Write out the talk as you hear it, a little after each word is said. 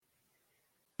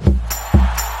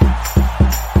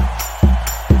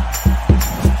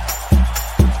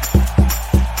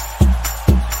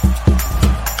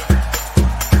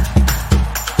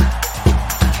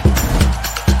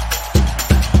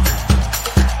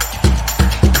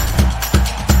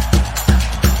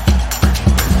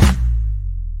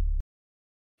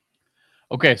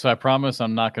Okay, so I promise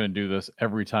I'm not going to do this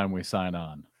every time we sign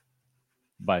on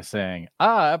by saying,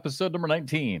 episode number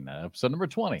 19, episode number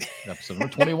 20, episode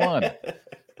number 21.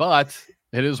 But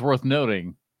it is worth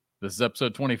noting this is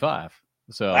episode 25.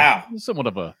 So Wow. somewhat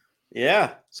of a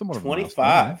somewhat of a milestone,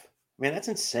 25. Man, that's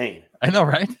insane. I know,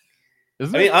 right?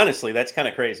 Isn't I it? mean, honestly, that's kind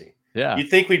of crazy. Yeah. You'd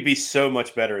think we'd be so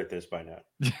much better at this by now.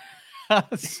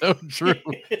 So true.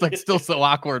 It's like still so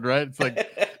awkward, right? It's like,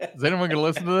 is anyone going to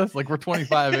listen to this? Like we're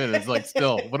 25 in. It's like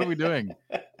still, what are we doing?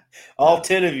 All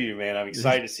 10 of you, man. I'm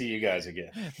excited to see you guys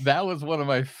again. That was one of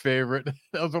my favorite.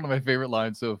 That was one of my favorite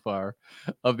lines so far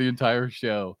of the entire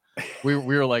show. We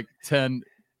were like 10,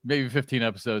 maybe 15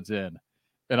 episodes in,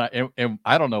 and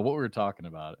I don't know what we were talking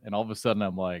about, and all of a sudden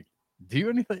I'm like, do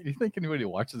you think anybody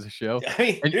watches the show?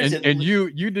 I mean, And you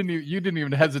didn't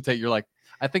even hesitate. You're like,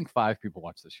 I think 5 people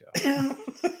watch the show.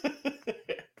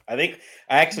 I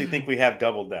actually think we have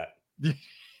doubled that.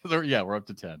 Yeah, we're up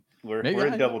to 10. We're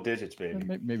in double digits,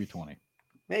 baby. Maybe 20.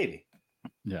 Maybe.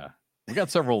 Yeah, we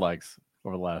got several likes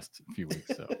over the last few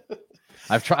weeks. So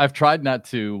I've tried not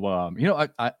to.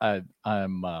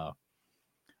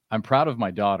 I'm proud of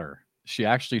my daughter. She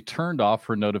actually turned off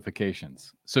her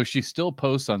notifications, so she still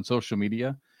posts on social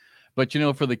media. But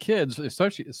for the kids,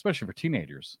 especially for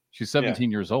teenagers, she's 17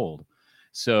 years old.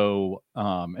 So,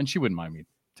 and she wouldn't mind me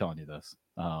telling you this.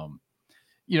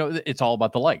 It's all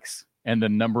about the likes and the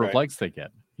number of likes they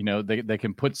get. They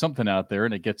can put something out there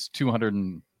and it gets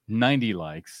 290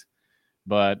 likes,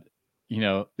 but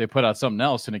they put out something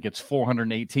else and it gets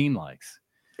 418 likes.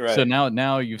 Right. So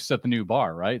now you've set the new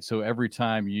bar, right? So every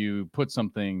time you put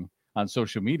something on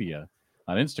social media,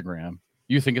 on Instagram,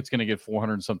 you think it's going to get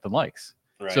 400 something likes.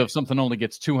 Right. So if something only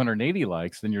gets 280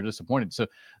 likes, then you're disappointed.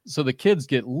 So the kids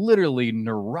get literally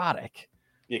neurotic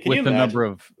with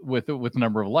the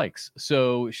number of likes.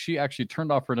 So she actually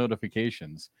turned off her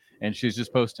notifications and she's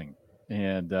just posting.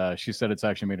 And she said it's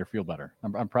actually made her feel better.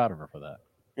 I'm proud of her for that.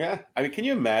 Yeah, I mean, can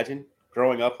you imagine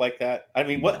growing up like that? I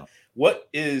mean, what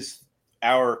is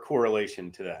our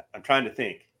correlation to that? I'm trying to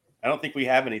think. I don't think we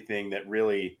have anything that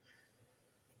really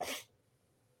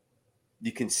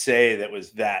you can say that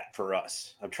was that for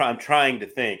us. I'm trying to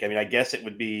think. I mean, I guess it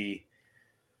would be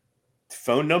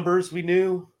phone numbers we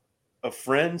knew of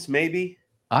friends, maybe.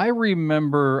 I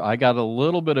remember I got a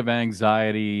little bit of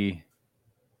anxiety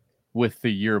with the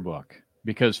yearbook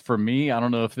because for me, I don't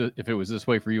know if it was this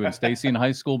way for you and Stacy in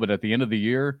high school, but at the end of the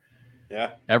year,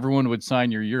 everyone would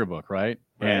sign your yearbook, right?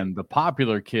 And the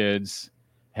popular kids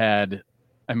had,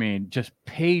 just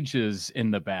pages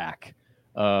in the back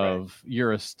of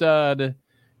you're a stud,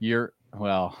 the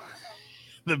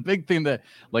big thing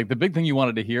you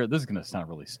wanted to hear, this is going to sound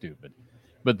really stupid,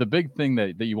 but the big thing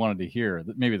that you wanted to hear,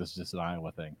 maybe this is just an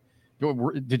Iowa thing.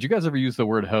 Did you guys ever use the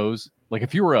word hose? Like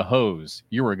if you were a hose,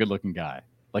 you were a good looking guy.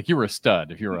 Like you were a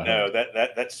stud if you were a hose. No,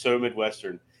 that's so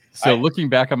Midwestern. So looking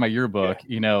back on my yearbook,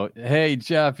 hey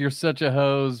Jeff, you're such a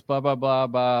hose, blah, blah, blah,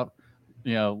 blah,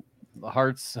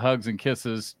 hearts, hugs, and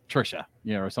kisses, Trisha,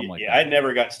 or something like that. Yeah, I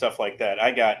never got stuff like that.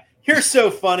 I got, you're so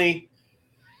funny.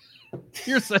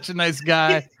 You're such a nice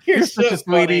guy. You're such so a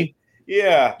sweetie. Funny.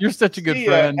 Yeah. You're such a good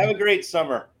friend. Have a great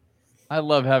summer. I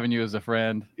love having you as a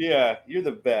friend. Yeah, you're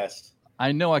the best.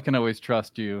 I know I can always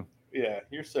trust you. Yeah,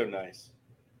 you're so nice.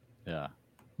 Yeah.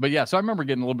 But so I remember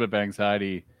getting a little bit of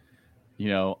anxiety,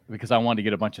 because I wanted to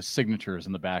get a bunch of signatures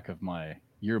in the back of my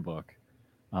yearbook.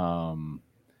 And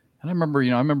I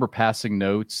remember passing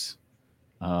notes,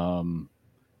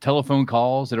 telephone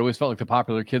calls. It always felt like the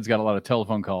popular kids got a lot of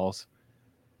telephone calls.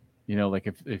 Like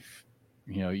if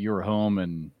you were home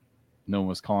and no one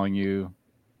was calling you.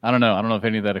 I don't know if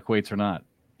any of that equates or not.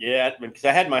 Yeah, because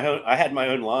I had my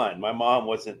own line. My mom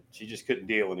she just couldn't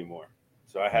deal anymore.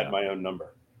 So I had my own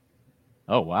number.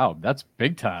 Oh, wow. That's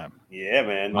big time. Yeah,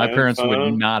 man. My parents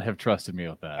would not have trusted me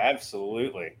with that.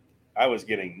 Absolutely. I was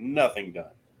getting nothing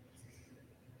done.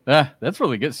 That's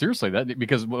really good. Seriously,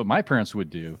 because what my parents would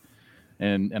do,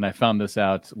 and I found this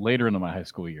out later into my high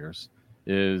school years,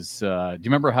 is do you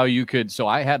remember how you could? So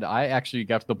I actually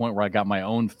got to the point where I got my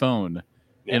own phone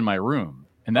in my room,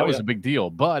 and that was a big deal.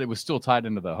 But it was still tied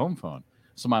into the home phone.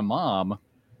 So my mom,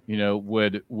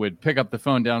 would pick up the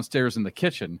phone downstairs in the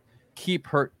kitchen, keep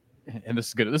her. And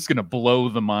this is gonna blow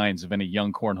the minds of any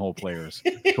young cornhole players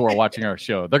who are watching our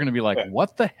show. They're gonna be like,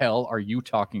 "What the hell are you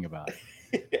talking about?"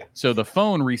 Yeah. So the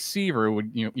phone receiver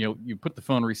would, you put the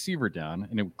phone receiver down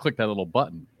and it would click that little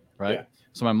button, right? Yeah.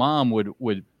 So my mom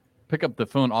would pick up the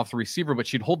phone off the receiver, but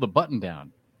she'd hold the button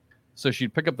down. So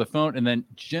she'd pick up the phone and then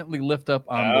gently lift up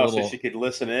on the little. So she could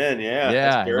listen in. Yeah.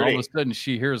 Yeah. And all of a sudden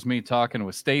she hears me talking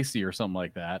with Stacy or something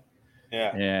like that.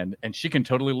 Yeah. And she can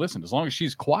totally listen as long as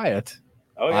she's quiet.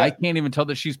 Oh, yeah. I can't even tell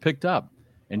that she's picked up.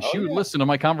 and she would listen to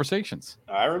my conversations.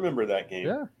 I remember that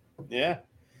game. Yeah.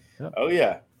 Oh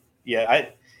yeah.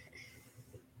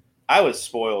 I was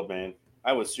spoiled, man.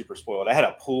 I was super spoiled. I had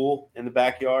a pool in the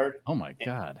backyard. Oh my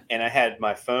God. And I had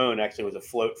my phone actually was a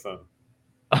float phone.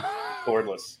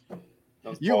 Cordless.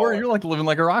 You're like living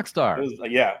like a rock star.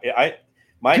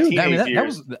 My Dude, teenage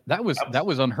years, that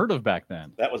was unheard of back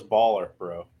then. That was baller,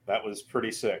 bro. That was pretty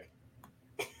sick.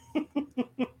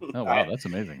 Oh wow, that's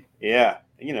amazing. Yeah,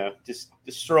 just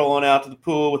strolling out to the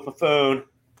pool with my phone.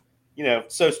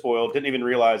 So spoiled. Didn't even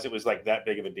realize it was like that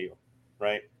big of a deal,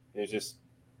 right? It was just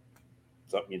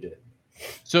something you did.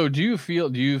 So do you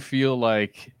feel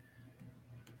like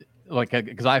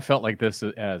because I felt like this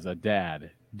as a dad?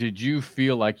 Did you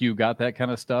feel like you got that kind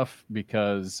of stuff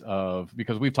because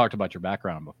we've talked about your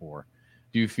background before?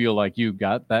 Do you feel like you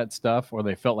got that stuff, or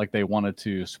they felt like they wanted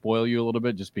to spoil you a little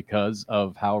bit just because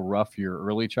of how rough your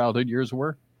early childhood years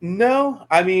were? No,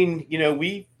 I mean,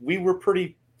 we were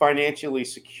pretty financially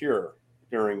secure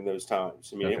during those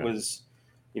times. I mean, It was,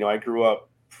 I grew up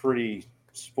pretty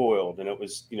spoiled, and it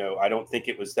was, I don't think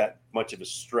it was that much of a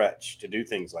stretch to do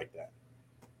things like that.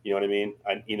 You know what I mean?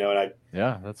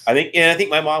 I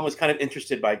think my mom was kind of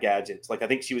interested by gadgets. Like I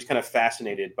think she was kind of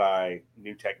fascinated by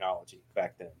new technology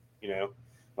back then.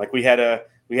 Like we had a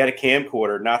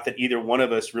camcorder. Not that either one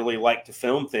of us really liked to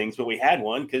film things, but we had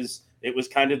one because it was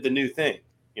kind of the new thing.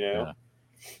 Yeah.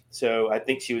 So I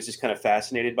think she was just kind of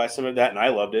fascinated by some of that, and I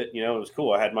loved it. It was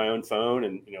cool. I had my own phone,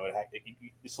 and it had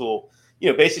this little,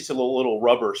 basically it's a little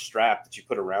rubber strap that you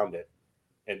put around it.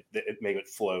 And it made it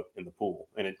float in the pool,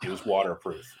 and it was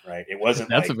waterproof, right? It wasn't.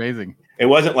 That's amazing. It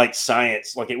wasn't like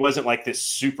science, like it wasn't like this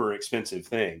super expensive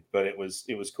thing, but it was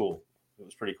cool. It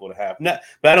was pretty cool to have. But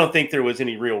I don't think there was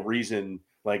any real reason,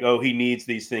 like, oh, he needs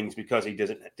these things because he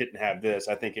didn't have this.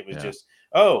 I think it was just,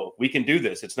 oh, we can do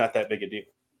this. It's not that big a deal.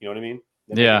 You know what I mean?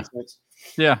 Yeah.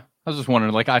 I was just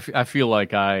wondering, like, I feel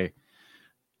like and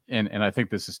I think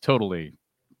this is totally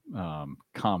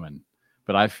common,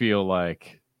 but I feel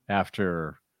like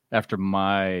after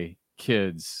my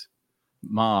kids'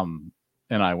 mom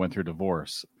and I went through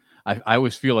divorce, I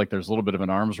always feel like there's a little bit of an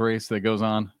arms race that goes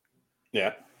on.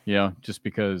 Yeah. Just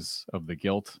because of the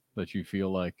guilt that you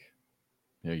feel like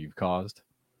you've caused.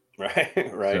 Right.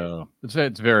 So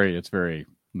it's very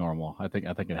normal. I think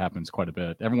it happens quite a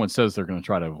bit. Everyone says they're going to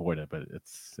try to avoid it, but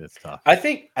it's tough. I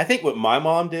think what my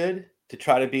mom did to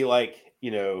try to be like,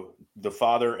 the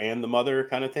father and the mother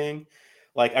kind of thing.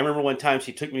 Like I remember one time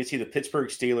she took me to see the Pittsburgh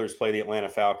Steelers play the Atlanta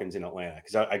Falcons in Atlanta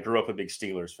because I grew up a big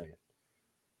Steelers fan.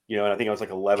 And I think I was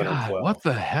like 11 or 12. What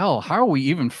the hell? How are we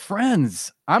even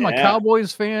friends? I'm a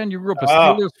Cowboys fan. You grew up a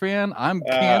Steelers fan. I'm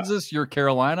Kansas. You're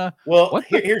Carolina. Well,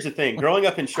 here's the thing. Growing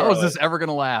up in Charlotte. How is this ever going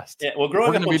to last? Yeah, well, growing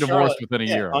We're up going to be Charlotte, divorced within a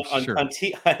year.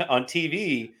 On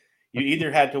TV, you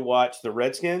either had to watch the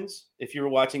Redskins if you were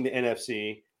watching the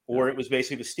NFC, or it was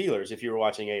basically the Steelers if you were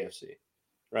watching AFC.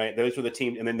 Right? Those were the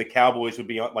teams. And then the Cowboys would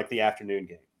be on like the afternoon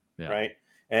game. Right?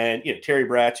 And Terry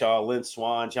Bradshaw, Lynn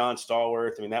Swann, John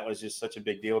Stallworth. I mean, that was just such a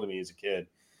big deal to me as a kid.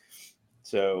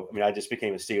 So, I mean, I just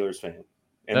became a Steelers fan.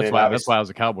 And that's why I was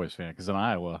a Cowboys fan, because in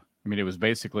Iowa, I mean, it was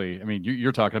basically, I mean,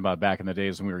 you're talking about back in the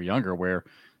days when we were younger, where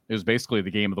it was basically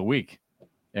the game of the week,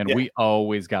 and we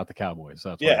always got the Cowboys.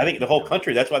 So I think the whole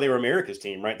country. That's why they were America's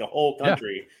team, right? The whole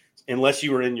country, unless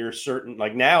you were in your certain,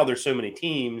 like now, there's so many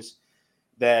teams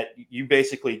that you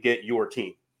basically get your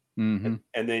team. Mm-hmm.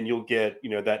 And then you'll get,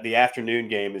 that the afternoon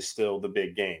game is still the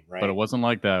big game, right? But it wasn't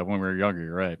like that when we were younger.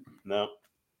 You're right. No,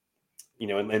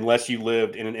 unless you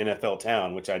lived in an NFL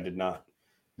town, which I did not.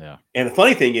 Yeah. And the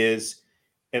funny thing is,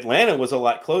 Atlanta was a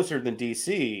lot closer than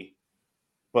DC,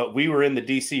 but we were in the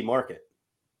DC market.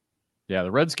 Yeah,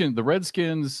 the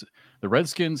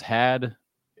Redskins had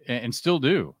and still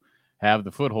do have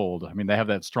the foothold. I mean, they have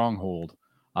that stronghold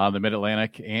on the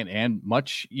Mid-Atlantic and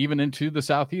much even into the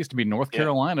Southeast. I mean, North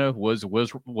Carolina was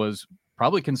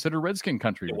probably considered Redskin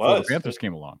country before the Panthers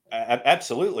came along.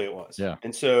 Absolutely, it was. Yeah.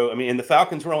 And so, I mean, and the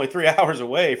Falcons were only 3 hours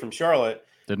away from Charlotte.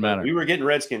 Didn't matter. We were getting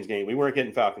Redskins games. We weren't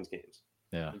getting Falcons games.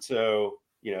 Yeah. And so,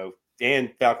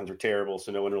 and Falcons were terrible,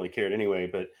 so no one really cared anyway.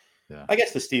 But I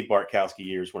guess the Steve Bartkowski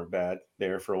years weren't bad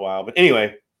there for a while. But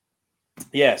anyway,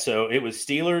 so it was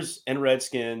Steelers and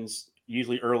Redskins,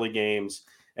 usually early games.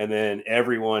 And then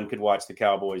everyone could watch the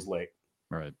Cowboys late.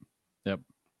 Right. Yep.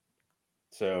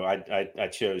 So I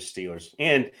chose Steelers,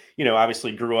 and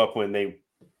obviously grew up when they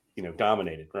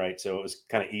dominated, right? So it was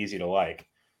kind of easy to like.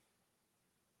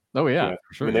 Oh yeah,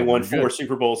 for sure. I mean, they won 4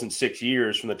 Super Bowls in 6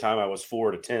 years from the time I was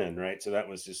 4 to 10, right? So that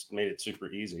was just made it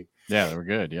super easy. Yeah, they were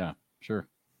good. Yeah, sure.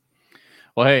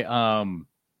 Well, hey,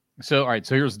 so all right,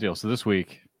 so here's the deal. So this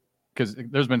week, because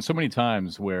there's been so many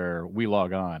times where we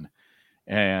log on,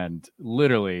 And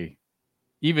literally,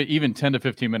 even 10 to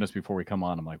 15 minutes before we come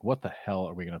on, I'm like, what the hell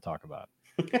are we going to talk about?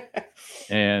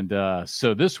 And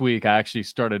so this week, I actually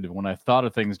started, when I thought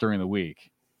of things during the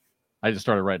week, I just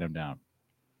started writing them down.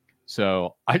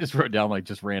 So I just wrote down like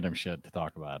just random shit to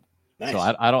talk about. Nice. So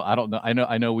I don't know.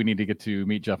 I know we need to get to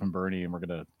meet Jeff and Bernie, and we're going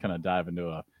to kind of dive into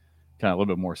a kind of a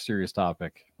little bit more serious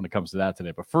topic when it comes to that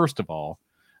today. But first of all,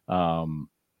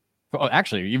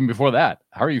 actually, even before that,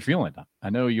 how are you feeling? I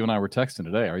know you and I were texting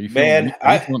today. Are you feeling,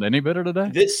 feeling any better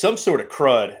today? It's some sort of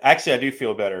crud. Actually, I do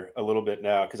feel better a little bit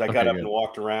now because I got up and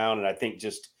walked around, and I think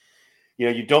just,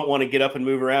 you don't want to get up and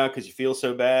move around because you feel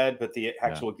so bad, but the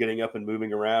actual getting up and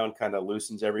moving around kind of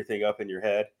loosens everything up in your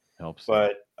head. Helps.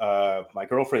 But my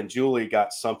girlfriend Julie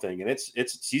got something, and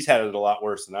she's had it a lot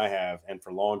worse than I have, and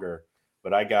for longer.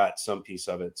 But I got some piece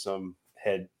of it, some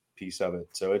head piece of it.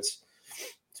 So it's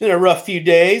been a rough few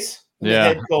days.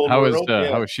 Yeah. How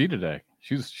is she today?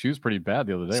 She was pretty bad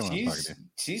the other day when I was talking to you.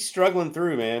 She's struggling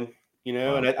through, man.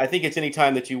 Wow. And I think it's any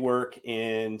time that you work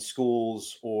in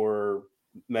schools or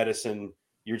medicine,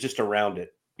 you're just around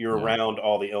it. You're around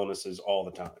all the illnesses all the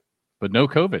time. But no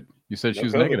COVID. You said she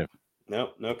was negative.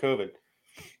 No COVID.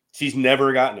 She's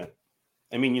never gotten it.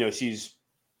 I mean, she's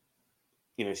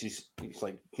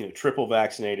like, triple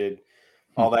vaccinated,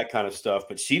 all that kind of stuff,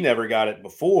 but she never got it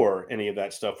before any of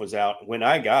that stuff was out when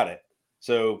I got it.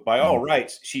 So by all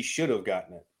rights, she should have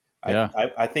gotten it.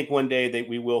 I think one day that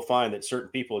we will find that certain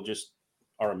people just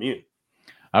are immune.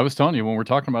 I was telling you when we were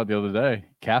talking about it the other day,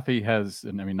 Kathy has,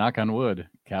 and I mean, knock on wood,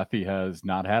 Kathy has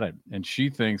not had it. And she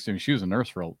thinks, I mean, she was a nurse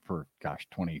for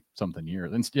 20 something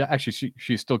years. And actually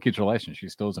she still keeps her license. She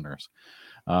still is a nurse.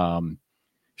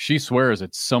 She swears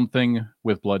it's something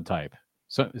with blood type,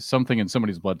 something in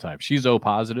somebody's blood type. She's O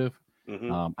positive.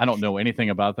 Mm-hmm. I don't know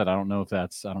anything about that. I don't know if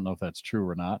that's true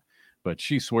or not, but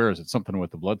she swears it's something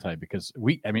with the blood type because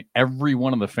every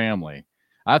one of the family,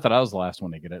 I thought I was the last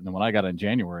one to get it. And then when I got it in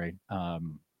January,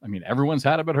 everyone's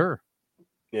had it but her.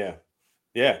 Yeah.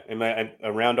 Yeah. And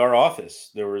around our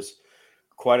office, there was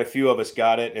quite a few of us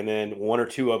got it. And then one or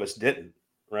two of us didn't.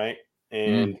 Right.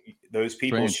 And those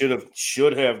people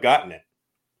should have gotten it,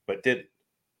 but didn't.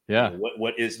 Yeah.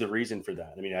 What is the reason for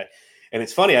that? I mean, and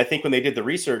it's funny. I think when they did the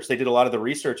research, they did a lot of the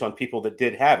research on people that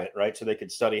did have it. Right. So they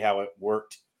could study how it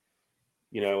worked,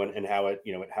 and how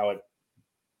it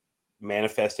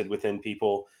manifested within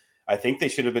people. I think they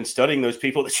should have been studying those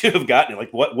people that should have gotten it.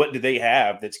 Like what do they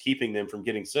have that's keeping them from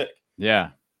getting sick? Yeah.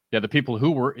 The people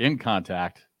who were in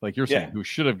contact, like you're saying, who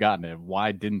should have gotten it.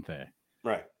 Why didn't they?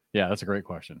 Right. Yeah. That's a great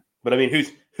question. But I mean,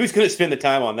 who's going to spend the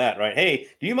time on that? Right. Hey,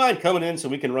 do you mind coming in so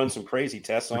we can run some crazy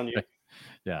tests on you?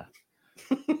 Yeah.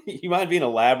 You mind being a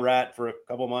lab rat for a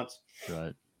couple months?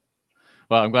 Right.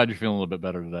 Well, I'm glad you're feeling a little bit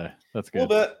better today. That's good. A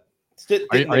little bit.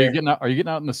 Are you getting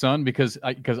out in the sun? Because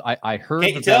I heard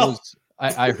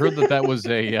I heard that was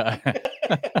a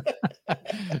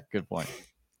good point.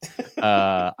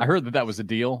 I heard that was a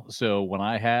deal. So when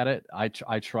I had it,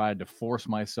 I tried to force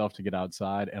myself to get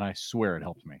outside, and I swear it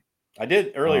helped me. I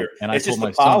did earlier, and it's I told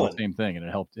my son the same thing, and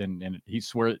it helped. And he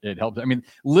swore it helped. I mean,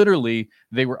 literally,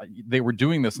 they were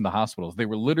doing this in the hospitals. They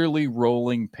were literally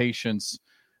rolling patients,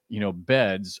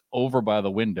 beds over by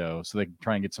the window so they could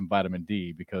try and get some vitamin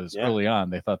D because early on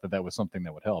they thought that was something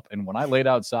that would help. And when I laid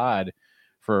outside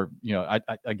for,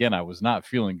 I was not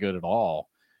feeling good at all.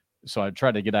 So I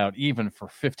tried to get out even for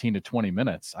 15 to 20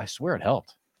 minutes. I swear it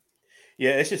helped.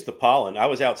 Yeah. It's just the pollen. I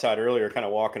was outside earlier, kind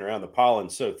of walking around. The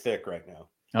pollen's so thick right now.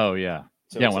 Oh yeah.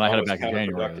 So when I had it back in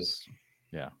January,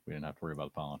 we didn't have to worry about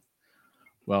the pollen.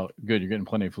 Well, good. You're getting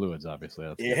plenty of fluids, obviously.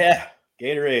 That's good.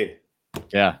 Gatorade.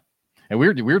 Yeah. And we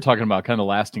were talking about kind of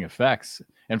lasting effects.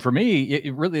 And for me,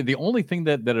 it really, the only thing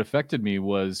that affected me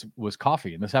was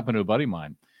coffee. And this happened to a buddy of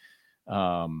mine.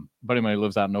 Buddy of mine who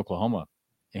lives out in Oklahoma.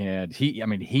 And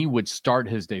he would start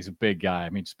his days, a big guy.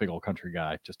 Just a big old country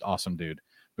guy, just awesome dude.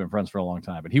 Been friends for a long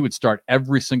time. But he would start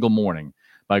every single morning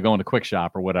by going to Quick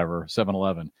Shop or whatever,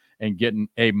 7-Eleven, and getting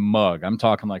a mug. I'm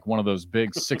talking like one of those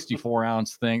big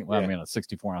 64-ounce thing. Well, not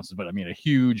 64 ounces, but a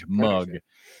huge mug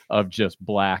of just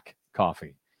black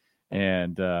coffee.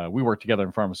 And we worked together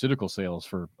in pharmaceutical sales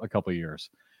for a couple of years.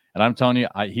 And I'm telling you,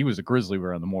 he was a grizzly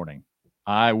bear in the morning.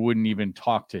 I wouldn't even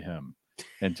talk to him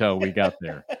until we got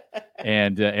there.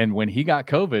 And when he got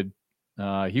COVID,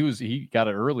 he got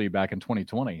it early back in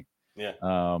 2020.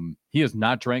 Yeah. He has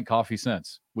not drank coffee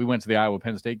since. We went to the Iowa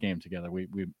Penn State game together. We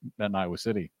met in Iowa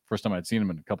City. First time I'd seen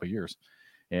him in a couple of years.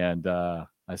 And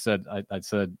I said,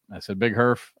 Big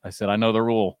Herf, I said, I know the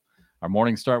rule. Our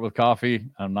mornings start with coffee.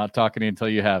 I'm not talking to you until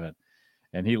you have it.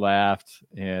 And he laughed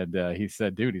and he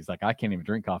said, dude, he's like, I can't even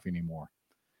drink coffee anymore.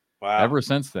 Wow. Ever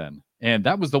since then. And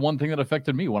that was the one thing that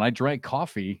affected me. When I drank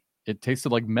coffee, it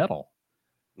tasted like metal.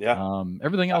 Yeah.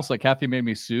 Everything else, like Kathy made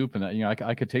me soup, and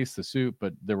I could taste the soup,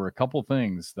 but there were a couple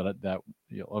things that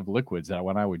of liquids that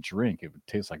when I would drink, it would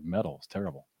taste like metal. It's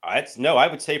terrible. I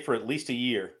would say for at least a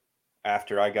year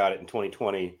after I got it in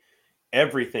 2020,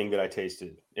 everything that I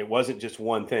tasted, it wasn't just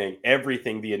one thing.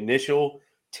 Everything, the initial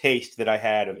taste that I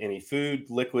had of any food,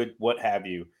 liquid, what have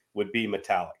you, would be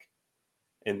metallic.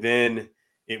 And then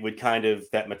it would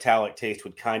that metallic taste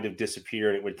would kind of disappear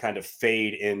and it would kind of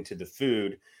fade into the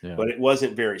food. Yeah. But it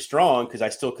wasn't very strong because I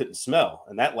still couldn't smell.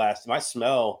 And that lasted,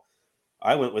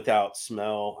 I went without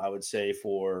smell, I would say,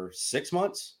 for 6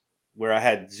 months where I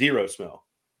had zero smell.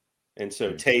 And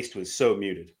so taste was so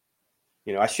muted.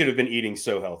 I should have been eating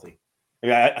so healthy. I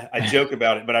mean, I joke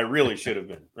about it, but I really should have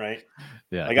been, right?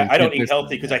 Yeah. Like I don't eat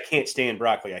healthy because I can't stand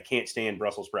broccoli. I can't stand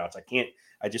Brussels sprouts.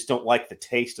 I just don't like the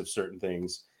taste of certain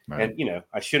things. Right. And,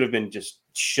 I should have been just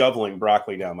shoveling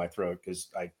broccoli down my throat because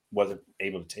I wasn't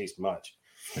able to taste much.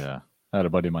 Yeah. I had a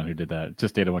buddy of mine who did that.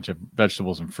 Just ate a bunch of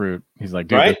vegetables and fruit. He's like,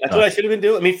 dude, right? That's what I should have been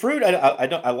doing. I mean, fruit,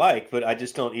 I like, but I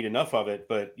just don't eat enough of it.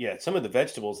 But yeah, some of the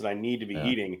vegetables that I need to be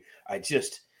eating, I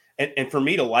just, and for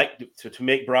me to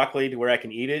make broccoli to where I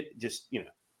can eat it, just,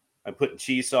 I'm putting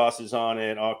cheese sauces on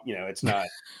it. It's not,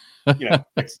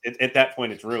 it's at that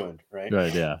point it's ruined. Right.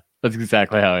 Right. Yeah. That's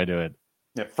exactly how I do it.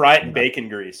 Yeah, fry it in bacon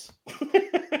grease.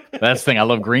 That's the thing. I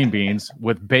love green beans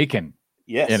with bacon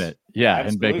in it. Yeah, absolutely.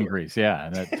 And bacon grease. Yeah,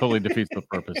 and that totally defeats the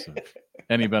purpose of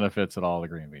any benefits at all of the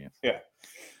green beans. Yeah.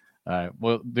 All right.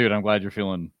 Well, dude, I'm glad you're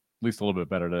feeling at least a little bit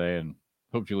better today, and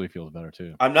hope Julie feels better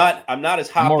too. I'm not as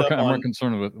hopped up. I'm more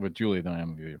concerned with Julie than I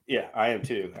am with you. Yeah, I am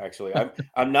too. Actually,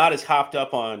 I'm not as hopped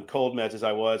up on cold meds as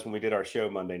I was when we did our show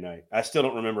Monday night. I still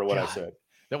don't remember what I said.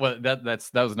 That was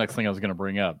the next thing I was going to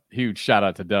bring up. Huge shout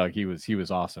out to Doug. He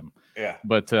was awesome. Yeah.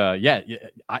 But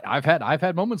I've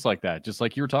had moments like that, just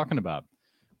like you were talking about,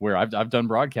 where I've done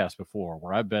broadcasts before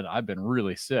where I've been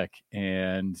really sick,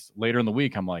 and later in the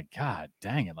week I'm like, God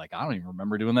dang it, like I don't even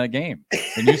remember doing that game.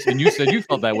 And you said you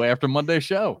felt that way after Monday's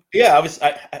show. Yeah,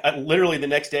 I literally the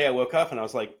next day I woke up and I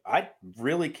was like, I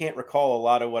really can't recall a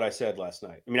lot of what I said last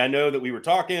night. I mean, I know that we were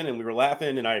talking and we were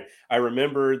laughing, and I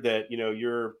remembered that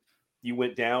you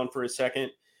went down for a second,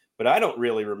 but I don't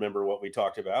really remember what we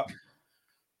talked about.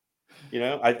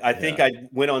 I think I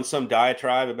went on some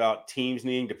diatribe about teams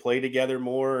needing to play together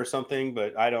more or something,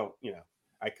 but I don't,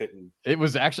 I couldn't. It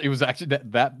was actually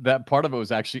that part of it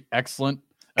was actually excellent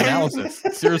analysis.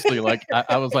 Seriously, like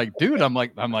I was like, dude, I'm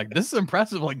like, this is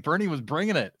impressive. Like Bernie was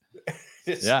bringing it.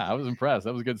 Yeah, I was impressed.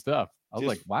 That was good stuff. I was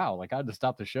like, wow, like I had to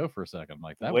stop the show for a second. I'm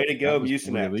like, way to go,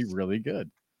 Mucinex. Really, really good.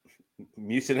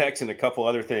 Mucinex and a couple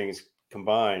other things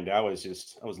combined. I was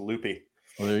loopy.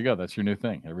 Well, there you go. That's your new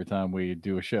thing. Every time we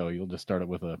do a show, you'll just start it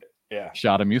with a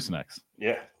shot of Mucinex.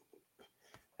 Yeah,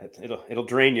 it'll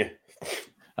drain you.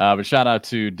 But shout out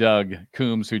to Doug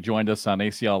Coombs who joined us on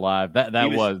ACL Live.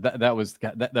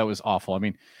 That was awful. I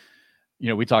mean,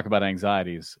 we talk about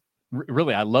anxieties.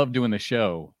 Really, I love doing the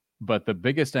show, but the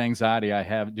biggest anxiety I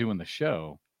have doing the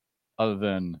show, other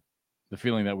than the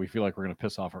feeling that we feel like we're going to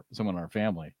piss off someone in our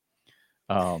family,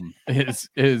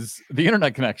 is the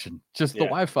internet connection, just the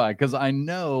Wi-Fi. Because I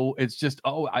know it's just,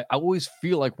 I always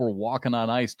feel like we're walking on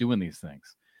ice doing these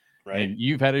things. Right. And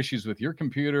you've had issues with your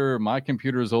computer. My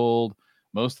computer's old.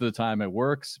 Most of the time it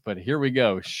works, but here we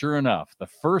go. Sure enough, the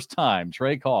first time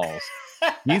Trey calls,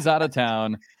 he's out of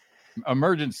town,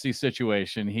 emergency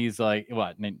situation. He's like,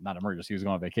 well, not emergency. He was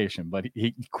going on vacation, but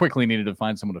he quickly needed to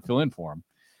find someone to fill in for him.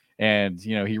 And,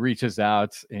 he reaches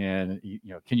out and,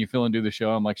 can you fill and do the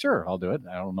show? I'm like, sure, I'll do it.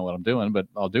 I don't know what I'm doing, but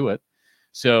I'll do it.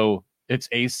 So it's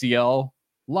ACL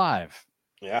Live.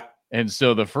 Yeah. And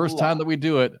so the first time that we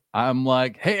do it, I'm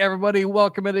like, hey, everybody,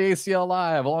 welcome to ACL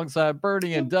Live alongside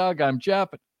Bernie and Doug. I'm Jeff.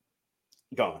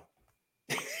 Gone.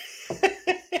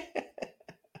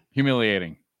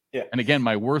 Humiliating. Yeah. And again,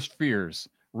 my worst fears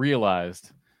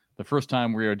realized the first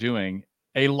time we are doing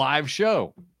a live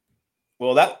show.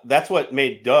 Well, that's what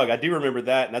made Doug. I do remember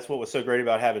that. And that's what was so great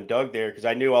about having Doug there, because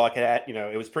I knew all I could add,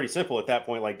 it was pretty simple at that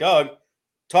point. Like, Doug,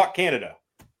 talk Canada.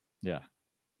 Yeah.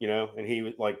 And he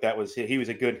was like, he was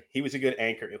a good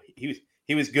anchor.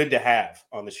 He was good to have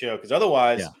on the show, because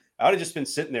otherwise I would have just been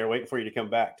sitting there waiting for you to come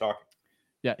back talking.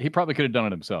 Yeah, he probably could have done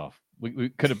it himself. We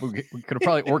could have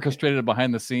probably orchestrated it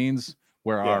behind the scenes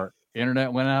where our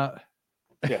internet went out.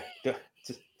 Yeah,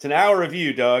 it's an hour of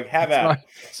you, Doug. Have at it.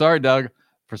 Sorry, Doug.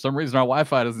 For some reason, our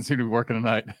Wi-Fi doesn't seem to be working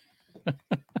tonight.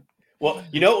 Well,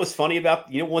 what was funny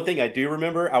about, one thing I do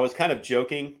remember, I was kind of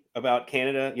joking about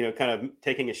Canada, kind of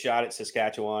taking a shot at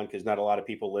Saskatchewan, because not a lot of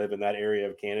people live in that area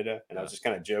of Canada. And I was just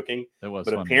kind of joking. It was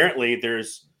but fun, apparently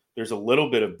there's there's a little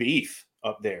bit of beef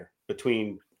up there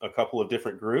between a couple of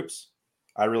different groups.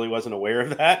 I really wasn't aware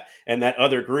of that. And that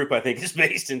other group, I think, is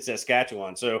based in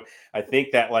Saskatchewan. So I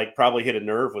think that like probably hit a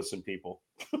nerve with some people.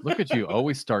 Look at you,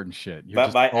 always starting shit. You're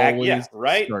But just always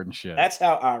right? starting shit. That's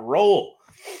how I roll.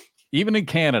 Even in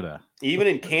Canada.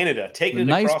 Taking it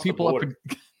nice across people the border.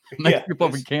 Nice people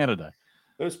up in Canada.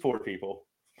 Those poor people.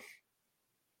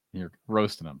 You're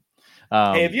roasting them.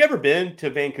 Hey, have you ever been to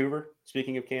Vancouver?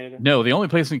 Speaking of Canada? No, the only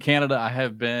place in Canada I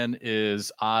have been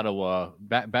is Ottawa.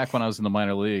 Back when I was in the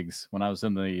minor leagues, when I was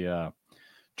in the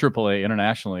AAA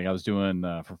internationally, I was doing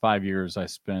for 5 years. I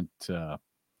spent it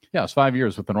was 5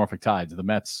 years with the Norfolk Tides, the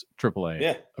Mets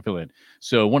AAA affiliate.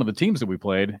 So one of the teams that we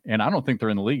played, and I don't think they're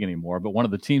in the league anymore, but one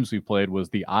of the teams we played was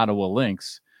the Ottawa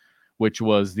Lynx, which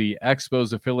was the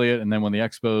Expos affiliate. And then when the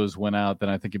Expos went out, then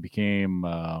I think it became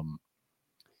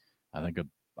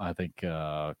I think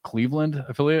Cleveland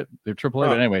affiliate, they're AAA.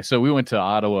 But anyway, so we went to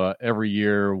Ottawa every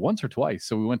year, once or twice.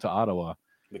 So we went to Ottawa,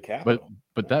 the capital.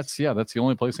 But that's the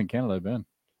only place in Canada I've been.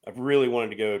 I've really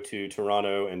wanted to go to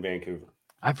Toronto and Vancouver.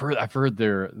 I've heard I've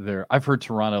heard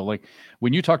Toronto. Like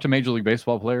when you talk to Major League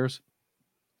Baseball players,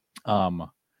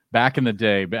 back in the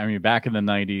day, I mean, back in the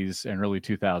 90s and early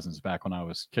 2000s, back when I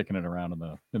was kicking it around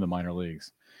in the minor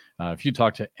leagues, if you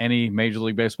talk to any Major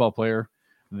League Baseball player,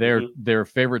 their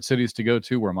favorite cities to go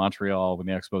to were Montreal when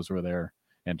the Expos were there,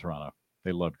 and Toronto.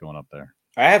 They loved going up there.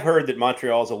 I have heard that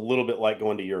Montreal is a little bit like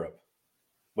going to Europe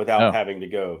without having to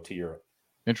go to Europe.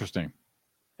 Interesting.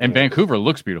 And Vancouver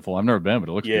looks beautiful. I've never been, but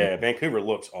it looks beautiful. Vancouver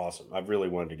looks awesome. I've really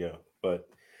wanted to go, but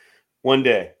one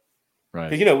day. Right.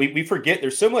 Because, we forget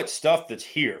there's so much stuff that's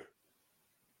here.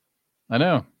 I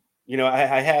know.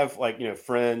 I have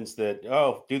friends that,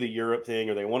 do the Europe thing,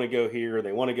 or they want to go here, or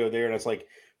they want to go there. And it's like,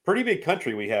 pretty big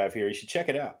country we have here. You should check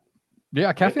it out.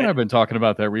 Yeah, Kathy and I have been talking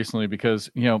about that recently because,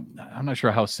 I'm not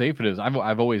sure how safe it is.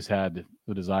 I've always had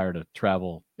the desire to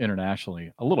travel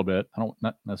internationally a little bit. I don't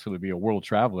not necessarily be a world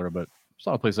traveler, but there's a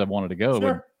lot of places I've wanted to go.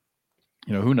 Sure.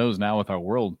 But, who knows now with our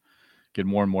world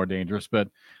getting more and more dangerous. But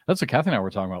that's what Kathy and I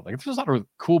were talking about. Like, there's a lot of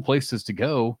cool places to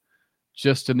go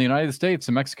just in the United States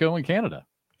and Mexico and Canada.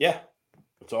 Yeah,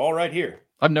 it's all right here.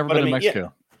 I've never been to Mexico. Yeah.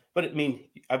 But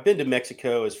I've been to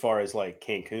Mexico as far as like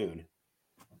Cancun.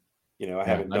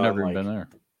 I've never even been there.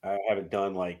 I haven't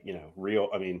done real.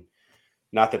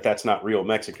 Not that that's not real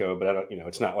Mexico, but I don't.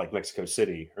 It's not like Mexico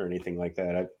City or anything like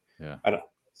that. I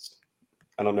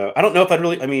don't know. I don't know if I'd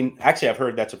really. Actually, I've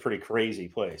heard that's a pretty crazy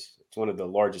place. It's one of the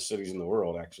largest cities in the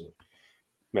world, actually,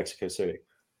 Mexico City.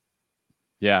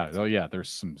 Yeah. Oh, yeah. There's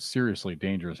some seriously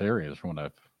dangerous areas from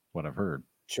what I've heard.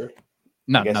 Sure.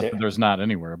 Not that there's not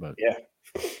anywhere, but yeah.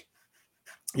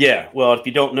 Yeah. Well, if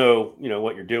you don't know,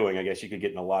 what you're doing, I guess you could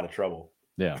get in a lot of trouble.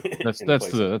 Yeah. That's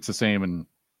the same in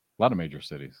a lot of major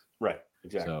cities. Right.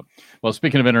 Exactly. So, well,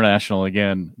 speaking of international,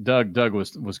 again, Doug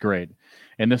was great.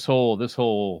 And this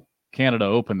whole Canada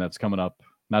Open that's coming up,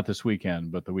 not this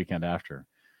weekend, but the weekend after.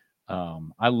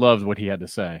 I loved what he had to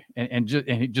say. And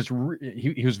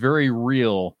he was very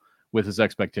real with his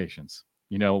expectations.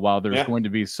 While there's going to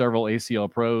be several ACL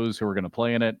pros who are going to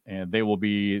play in it, and they will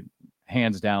be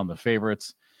hands down the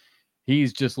favorites,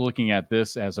 he's just looking at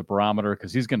this as a barometer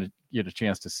because he's going to get a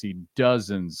chance to see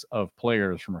dozens of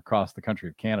players from across the country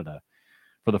of Canada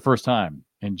for the first time,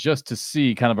 and just to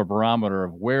see kind of a barometer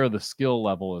of where the skill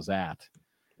level is at.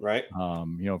 Right.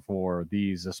 For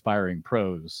these aspiring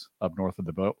pros up north of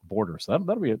the border. So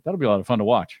that'll be a lot of fun to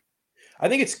watch. I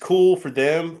think it's cool for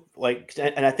them,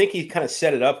 and I think he kind of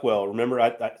set it up well. Remember,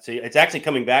 I see it's actually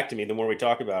coming back to me the more we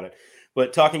talk about it.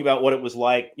 But talking about what it was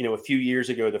like, a few years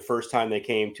ago, the first time they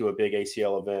came to a big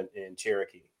ACL event in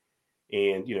Cherokee,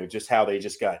 and just how they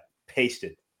just got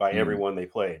pasted by everyone they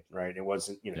played. Right, it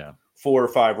wasn't 4 or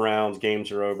 5 rounds,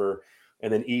 games are over,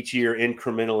 and then each year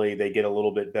incrementally they get a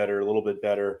little bit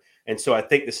better. And so I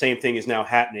think the same thing is now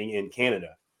happening in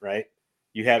Canada. Right,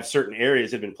 you have certain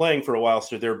areas that have been playing for a while,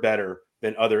 so they're better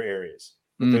than other areas.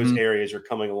 But those areas are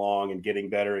coming along and getting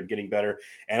better.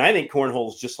 And I think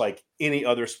cornhole is just like any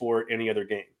other sport, any other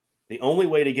game. The only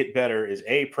way to get better is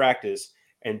A, practice,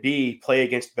 and B, play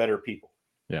against better people.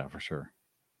 Yeah, for sure.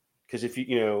 Because if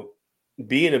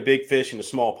being a big fish in a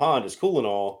small pond is cool and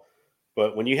all,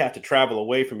 but when you have to travel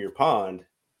away from your pond,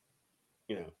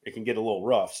 it can get a little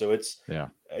rough. So it's,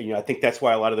 I think that's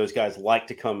why a lot of those guys like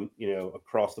to come,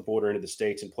 across the border into the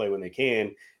States and play when they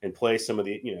can, and play some of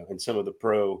the, in some of the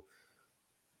pro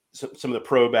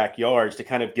backyards to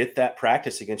kind of get that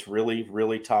practice against really,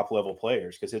 really top level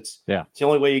players. Cause it's the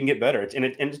only way you can get better.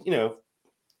 And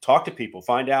talk to people,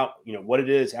 find out, what it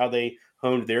is, how they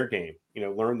honed their game,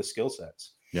 learn the skill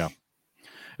sets. Yeah.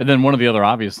 And then one of the other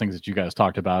obvious things that you guys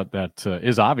talked about that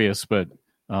is obvious, but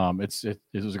it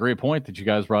was a great point that you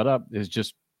guys brought up. Is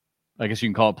just, I guess you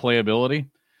can call it playability.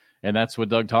 And that's what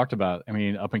Doug talked about. I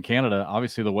mean, up in Canada,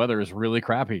 obviously the weather is really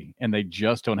crappy and they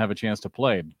just don't have a chance to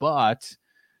play. But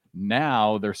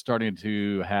now they're starting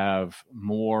to have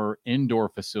more indoor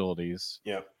facilities,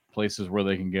 places where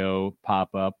they can go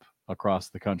pop up across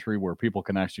the country where people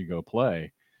can actually go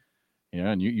play.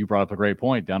 And you brought up a great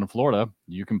point. Down in Florida,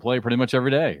 you can play pretty much every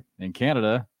day. In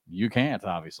Canada, you can't,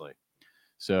 obviously.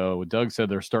 So Doug said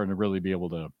they're starting to really be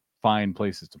able to find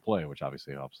places to play, which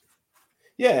obviously helps.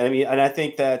 Yeah, I mean, and I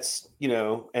think that's,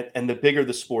 and the bigger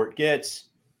the sport gets,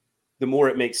 the more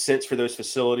it makes sense for those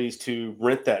facilities to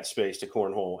rent that space to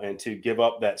cornhole and to give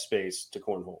up that space to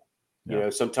cornhole. Yeah.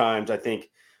 Sometimes I think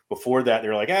before that,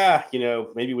 they're like,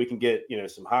 maybe we can get,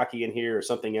 some hockey in here or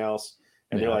something else.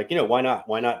 And they're like, why not?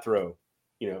 Why not throw,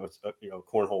 a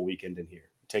cornhole weekend in here,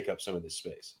 take up some of this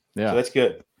space. Yeah. So that's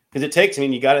good. Because it takes,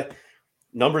 you got to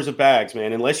numbers of bags,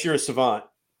 man, unless you're a savant,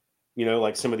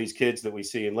 like some of these kids that we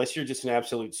see, unless you're just an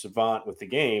absolute savant with the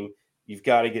game, you've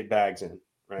got to get bags in,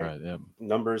 right? Yeah.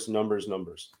 Numbers.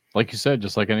 Like you said,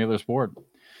 just like any other sport.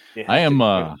 I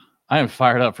am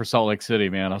fired up for Salt Lake City,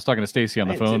 man. I was talking to Stacy on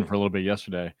the phone for a little bit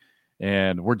yesterday,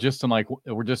 and we're just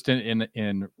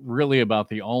in really about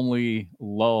the only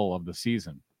lull of the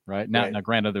season, right? Now,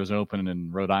 granted, there's an opening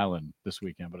in Rhode Island this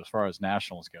weekend, but as far as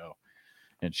nationals go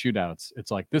and shootouts, it's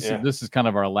like this is kind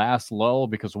of our last lull,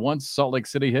 because once Salt Lake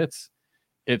City hits,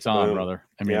 it's on, brother.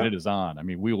 I mean, it is on. I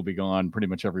mean, we will be gone pretty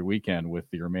much every weekend with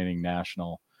the remaining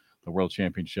national, the world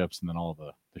championships, and then all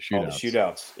the shootouts. All the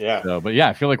shootouts, yeah. So, but yeah,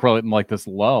 I feel like we're in like this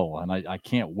lull, and I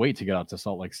can't wait to get out to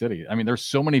Salt Lake City. I mean, there's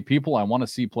so many people I want to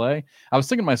see play. I was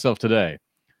thinking to myself today,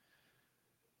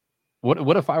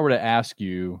 what if I were to ask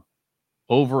you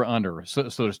over under? So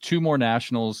there's 2 more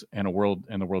nationals and the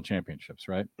world championships,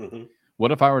 right? Mm-hmm.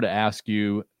 What if I were to ask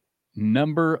you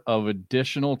number of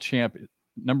additional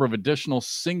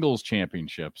singles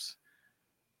championships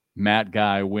Matt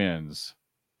Guy wins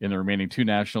in the remaining 2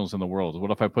 nationals in the world?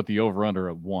 What if I put the over under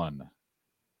at 1?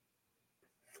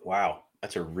 Wow,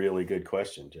 that's a really good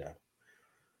question, Jeff.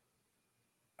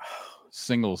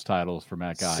 Singles titles for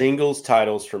Matt Guy.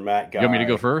 You want me to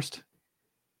go first?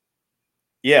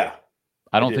 Yeah.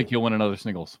 I don't think he'll win another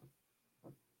singles.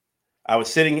 I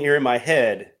was sitting here in my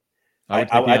head.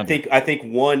 I think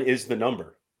 1 is the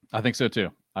number. I think so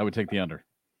too. I would take the under.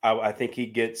 I think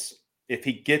if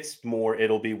he gets more,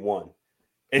 it'll be 1.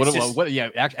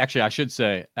 Actually, I should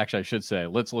say,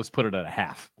 let's put it at a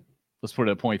half. Let's put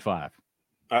it at 0.5.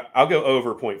 I'll go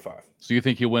over 0.5. So you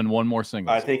think he'll win 1 more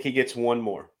singles? I think he gets 1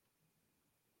 more.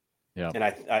 Yeah.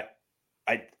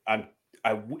 And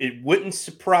it wouldn't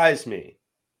surprise me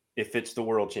if it's the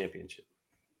world championship.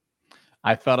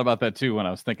 I thought about that too when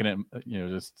I was thinking it,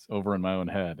 just over in my own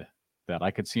head, that I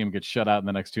could see him get shut out in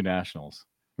the next 2 nationals.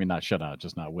 I mean, not shut out,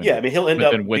 just not win. Yeah, I mean, he'll end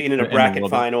up being in a bracket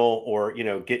final, or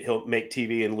he'll make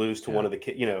TV and lose to one of the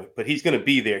kids. But he's going to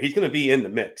be there. He's going to be in the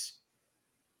mix.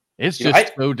 It's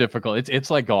just so difficult.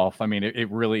 It's like golf. I mean, it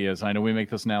really is. I know we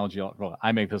make this analogy. Well,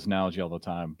 I make this analogy all the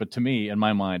time, but to me, in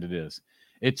my mind, it is.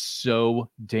 It's so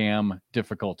damn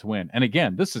difficult to win. And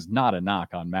again, this is not a knock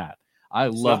on Matt. I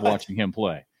love watching him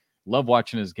play. Love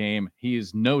watching his game. He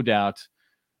is no doubt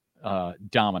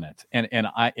dominant. And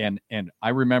I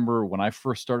remember when I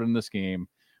first started in this game,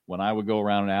 when I would go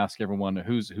around and ask everyone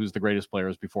who's the greatest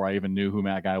players before I even knew who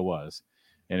Matt Guy was.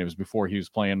 And it was before he was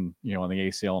playing, on the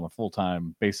ACL on a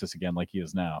full-time basis again, like he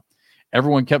is now.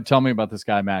 Everyone kept telling me about this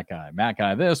guy, Matt Guy. Matt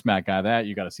Guy this, Matt Guy that.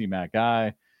 You got to see Matt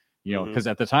Guy. Because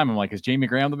at the time I'm like, is Jamie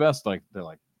Graham the best? Like, they're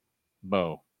like,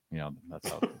 Bo. That's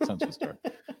how the census started.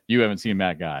 You haven't seen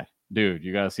Matt Guy. Dude,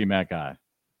 you got to see Matt Guy.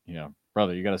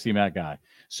 Brother, you got to see Matt Guy.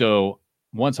 So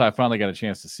once I finally got a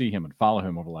chance to see him and follow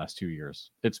him over the last 2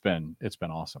 years, it's been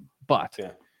awesome. But,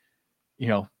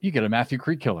 you get a Matthew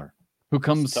Creek killer who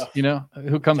comes, up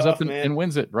and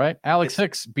wins it, right? Alex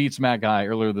Hicks beats Matt Guy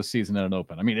earlier this season in an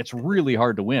open. I mean, it's really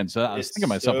hard to win. So I was thinking to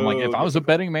myself, I'm like, if I was a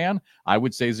betting man, I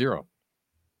would say 0.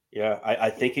 Yeah, I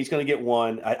think he's going to get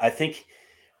 1. I think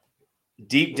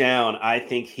deep down, I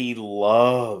think he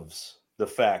loves the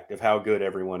fact of how good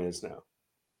everyone is now.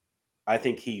 I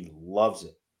think he loves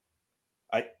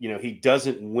it. He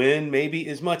doesn't win maybe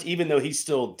as much, even though he's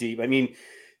still deep. I mean,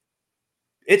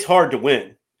 it's hard to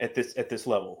win at this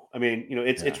level. I mean,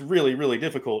 it's really, really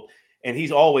difficult. And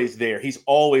he's always there. He's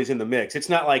always in the mix. It's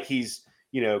not like he's,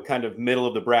 kind of middle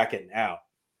of the bracket and out.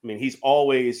 I mean, he's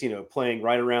always, playing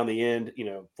right around the end,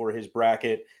 for his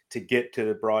bracket to get to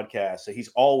the broadcast. So he's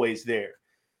always there.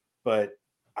 But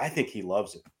I think he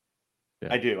loves it.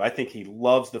 Yeah. I do. I think he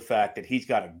loves the fact that he's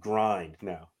got to grind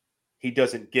now. He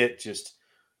doesn't get just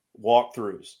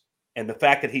walkthroughs. And the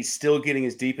fact that he's still getting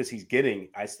as deep as he's getting,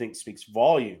 I think speaks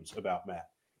volumes about Matt,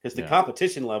 because the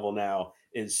competition level now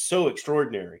is so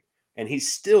extraordinary, and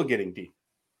he's still getting deep.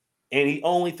 And he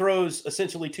only throws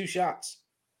essentially 2 shots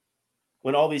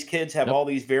when all these kids have all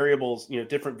these variables,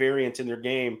 different variants in their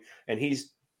game, and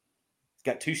he's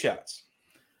got 2 shots.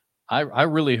 I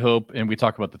really hope, and we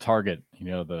talk about the target,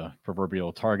 the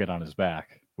proverbial target on his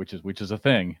back, which is a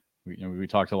thing. We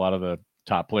talked to a lot of the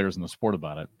top players in the sport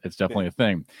about it. It's definitely a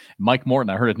thing. Mike Morton,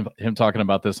 I heard him talking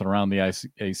about this around the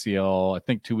ACL, I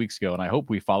think 2 weeks ago, and I hope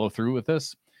we follow through with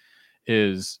this.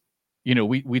 Is,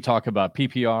 we talk about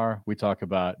PPR, we talk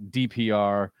about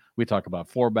DPR, we talk about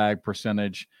 4-bag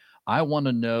percentage. I want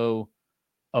to know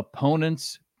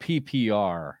opponents'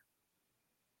 PPR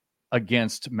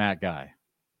against Matt Guy.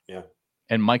 Yeah.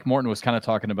 And Mike Morton was kind of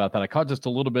talking about that. I caught just a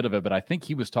little bit of it, but I think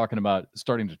he was talking about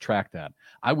starting to track that.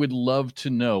 I would love to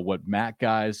know what Matt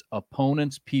Guy's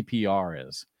opponent's PPR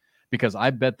is, because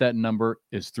I bet that number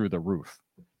is through the roof,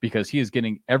 because he is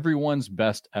getting everyone's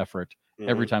best effort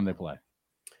every time they play.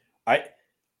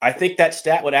 I think that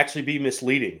stat would actually be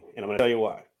misleading, and I'm going to tell you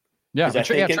why. Yeah,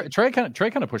 Trey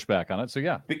kind of pushed back on it. So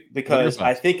yeah, because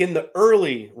I think in the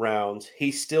early rounds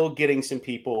he's still getting some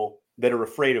people that are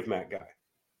afraid of Matt Guy,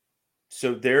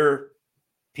 so their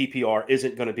PPR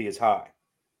isn't going to be as high.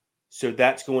 So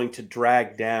that's going to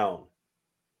drag down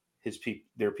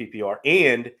their PPR.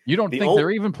 And you don't think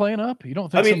they're even playing up? You don't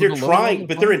think? I mean, they're trying,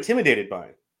 but they're intimidated by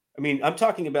it. I mean, I'm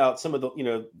talking about some of the,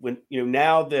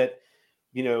 now that,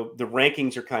 the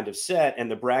rankings are kind of set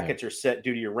and the brackets are set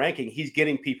due to your ranking, he's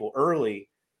getting people early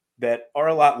that are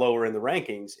a lot lower in the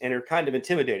rankings and are kind of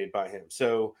intimidated by him.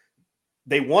 So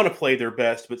they want to play their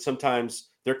best, but sometimes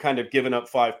they're kind of giving up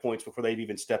 5 points before they've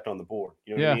even stepped on the board.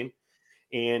 You know what I mean?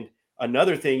 And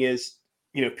another thing is,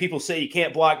 people say you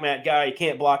can't block Matt Guy. You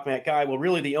can't block Matt Guy. Well,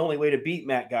 really the only way to beat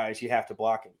Matt Guy is you have to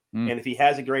block him. And if he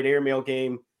has a great airmail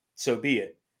game, so be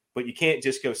it. But you can't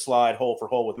just go slide hole for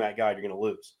hole with Matt Guy. You're going to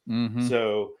lose.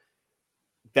 So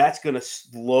that's going to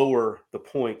lower the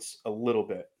points a little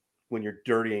bit when you're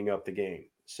dirtying up the game.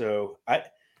 So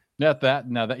that's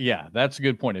a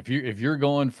good point. If you're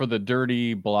going for the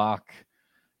dirty block,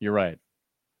 you're right.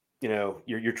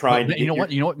 You're trying to. You know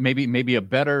what? Maybe a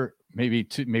better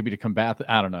to combat.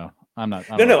 I don't know. I'm not.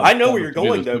 No. I know where you're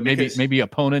going though. Maybe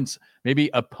opponents.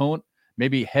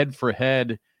 Maybe head for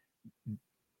head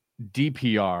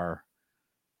DPR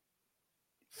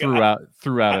throughout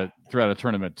a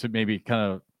tournament to maybe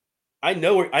kind of. I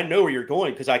know where you're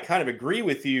going, because I kind of agree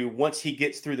with you. Once he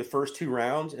gets through the first 2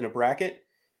 rounds in a bracket,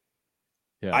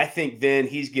 I think then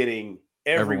he's getting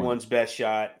everyone's best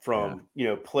shot from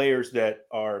players that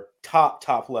are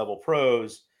top level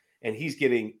pros, and he's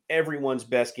getting everyone's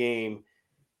best game,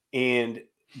 and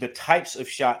the types of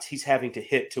shots he's having to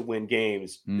hit to win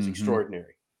games is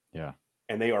extraordinary. Yeah.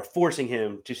 And they are forcing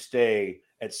him to stay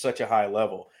at such a high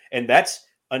level. And that's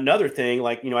another thing.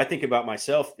 Like, I think about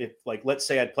myself, if let's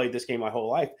say I'd played this game my whole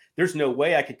life, there's no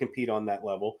way I could compete on that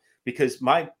level, because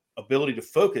my ability to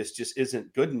focus just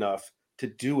isn't good enough to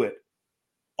do it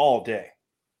all day.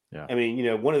 Yeah. I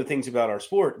mean, one of the things about our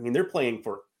sport, they're playing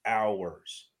for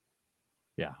hours.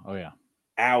 Yeah. Oh yeah.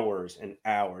 Hours and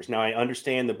hours. Now I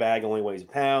understand the bag only weighs a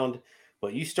pound,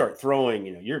 but you start throwing,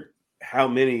 you're how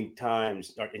many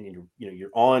times, and you're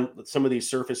on some of these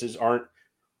surfaces aren't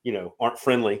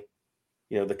friendly.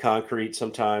 The concrete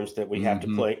sometimes that we have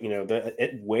to play,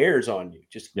 it wears on you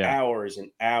just hours and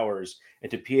hours.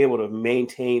 And to be able to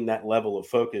maintain that level of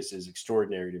focus is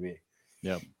extraordinary to me.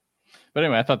 Yeah. But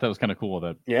anyway, I thought that was kind of cool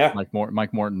that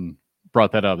Mike Morton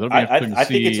brought that up. I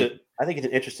think it's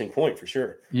an interesting point for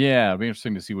sure. Yeah, it'll be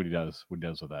interesting to see what he does with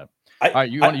that. All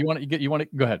right, you want to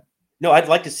go ahead. No, I'd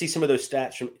like to see some of those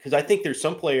stats because I think there's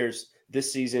some players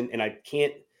this season, and I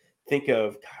can't think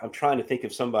of. I'm trying to think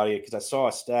of somebody because I saw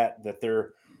a stat that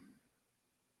their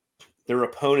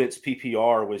opponent's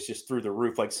PPR was just through the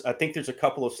roof. Like, I think there's a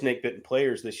couple of snake bitten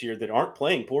players this year that aren't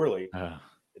playing poorly.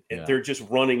 They're just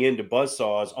running into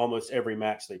buzzsaws almost every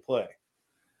match they play.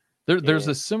 There's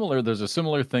a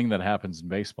similar thing that happens in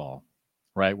baseball,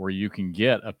 right? Where you can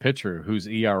get a pitcher whose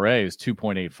ERA is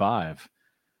 2.85,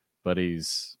 but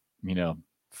he's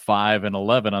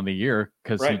 5-11 on the year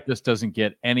because he just doesn't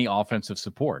get any offensive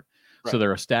support. Right. So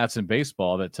there are stats in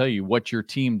baseball that tell you what your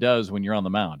team does when you're on the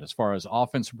mound, as far as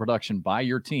offensive production by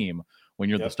your team when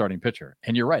you're the starting pitcher.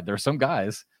 And you're right. There are some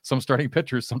guys, some starting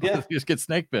pitchers, sometimes just get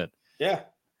snake bit. Yeah.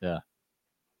 Yeah.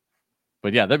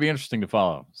 But yeah, that'd be interesting to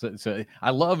follow. So I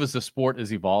love as the sport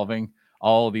is evolving,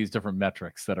 all of these different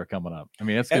metrics that are coming up. I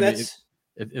mean, it's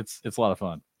a lot of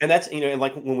fun. And that's, and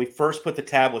like when we first put the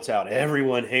tablets out,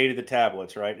 everyone hated the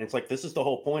tablets, right? And it's like, this is the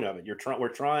whole point of it. We're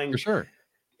trying for sure.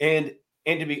 And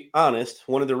to be honest,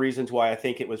 one of the reasons why I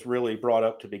think it was really brought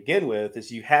up to begin with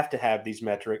is you have to have these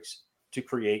metrics to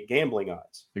create gambling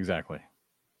odds. Exactly.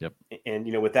 Yep.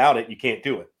 And, without it, you can't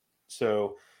do it.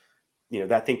 So,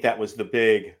 I think that was the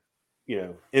big,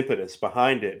 impetus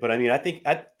behind it. But I mean, I think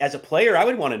as a player, I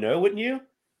would want to know, wouldn't you?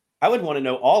 I would want to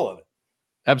know all of it.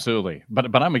 Absolutely.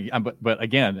 But but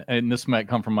again, and this might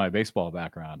come from my baseball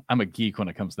background, I'm a geek when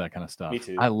it comes to that kind of stuff. Me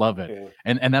too. I love it.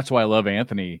 Yeah. And that's why I love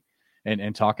Anthony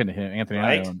and talking to him, Anthony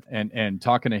Right. Ione, and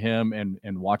talking to him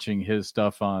and watching his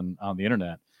stuff on the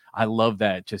internet. I love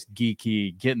that, just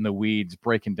geeky, getting the weeds,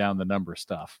 breaking down the number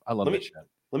stuff. I love that shit.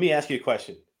 Let me ask you a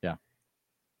question. Yeah.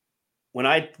 When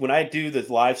I do the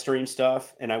live stream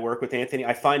stuff and I work with Anthony,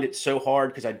 I find it so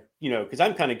hard because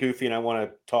I'm kind of goofy and I want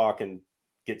to talk and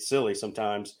get silly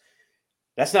sometimes.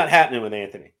 That's not happening with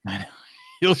Anthony.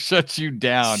 He'll shut you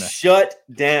down. Shut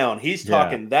down. He's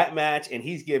talking that match and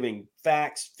he's giving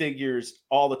facts, figures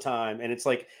all the time. And it's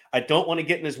like, I don't want to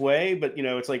get in his way, but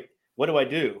it's like, what do I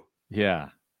do? Yeah.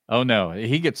 Oh no.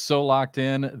 He gets so locked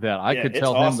in that I could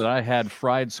tell him that I had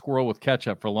fried squirrel with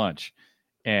ketchup for lunch.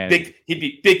 And he'd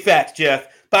be big facts, Jeff.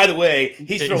 By the way,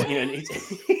 he's throwing, he's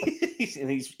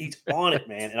on it,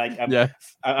 man. And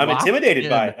I'm intimidated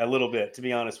by it a little bit, to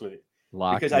be honest with you.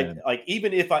 Because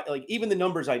even the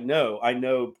numbers I know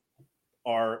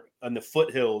are on the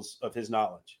foothills of his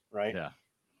knowledge, right? Yeah.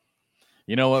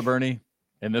 You know what, Bernie?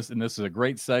 And this is a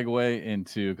great segue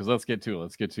into, because let's get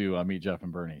to Meet Jeff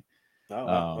and Bernie.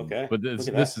 Oh, okay. But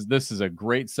this is a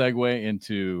great segue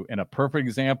into, and a perfect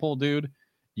example, dude.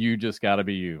 You just got to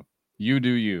be you. You do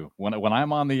you. When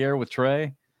I'm on the air with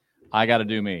Trey, I got to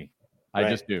do me. I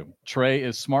just do. Trey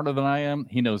is smarter than I am.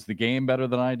 He knows the game better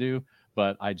than I do.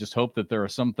 But I just hope that there are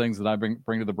some things that I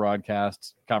bring to the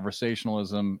broadcast,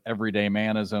 conversationalism, everyday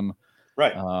manism,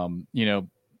 right?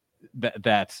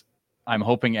 That I'm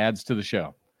hoping adds to the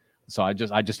show. So I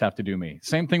just have to do me.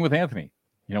 Same thing with Anthony.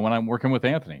 When I'm working with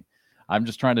Anthony, I'm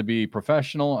just trying to be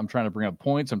professional. I'm trying to bring up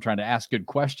points. I'm trying to ask good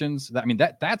questions.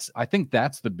 I think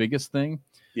that's the biggest thing.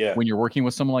 Yeah. When you're working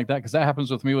with someone like that, because that happens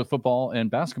with me with football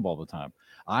and basketball all the time.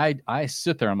 I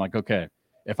sit there. I'm like, okay,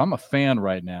 if I'm a fan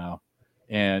right now,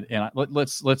 and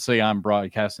let's say I'm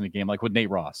broadcasting a game like with Nate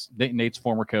Ross. Nate's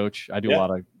former coach. I do a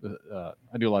lot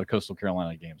of Coastal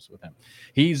Carolina games with him.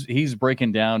 He's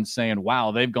breaking down, saying,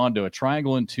 "Wow, they've gone to a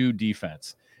triangle and 2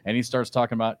 defense," and he starts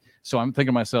talking about. So I'm thinking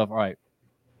to myself, all right,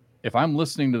 if I'm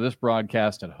listening to this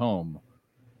broadcast at home,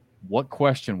 what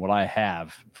question would I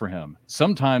have for him?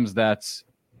 Sometimes that's,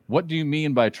 what do you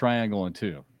mean by triangle and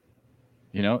 2?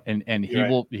 And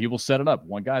he will set it up.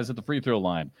 One guy's at the free throw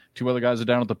line, 2 other guys are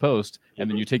down at the post, and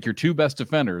then you take your 2 best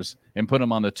defenders and put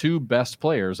them on the 2 best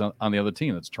players on the other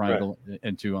team. That's triangle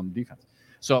and 2 on the defense.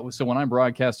 So when I'm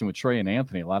broadcasting with Trey and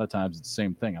Anthony, a lot of times it's the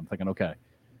same thing. I'm thinking, okay,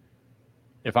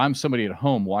 if I'm somebody at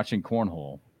home watching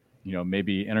cornhole,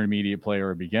 maybe intermediate player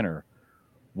or beginner,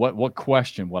 what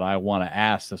question would I want to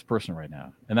ask this person right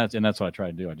now? And that's what I try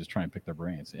to do. I just try and pick their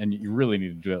brains. And you really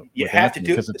need to do it. You have to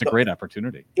do it because it's a great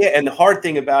opportunity. Yeah, and the hard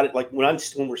thing about it, like when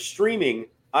we're streaming,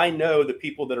 I know the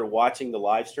people that are watching the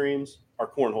live streams are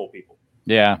cornhole people.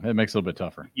 Yeah, it makes it a little bit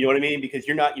tougher. You know what I mean? Because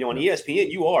you're not, on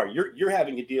ESPN, you're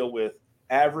having to deal with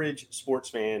average sports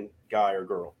fan guy or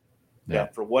girl. Yeah.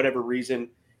 That for whatever reason,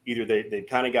 either they've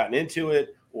kind of gotten into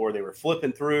it, or they were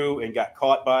flipping through and got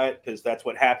caught by it, because that's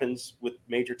what happens with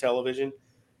major television.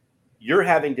 You're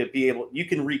having to be able, you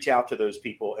can reach out to those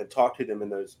people and talk to them in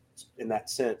that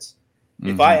sense. Mm-hmm.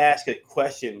 If I ask a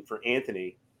question for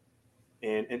Anthony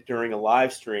and during a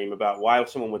live stream about why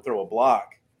someone would throw a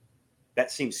block, that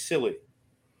seems silly.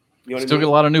 Still get a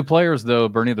lot of new players though,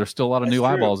 Bernie. There's still a lot of new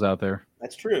eyeballs out there.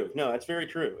 That's true. No, that's very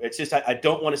true. It's just, I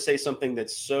don't want to say something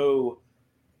that's so,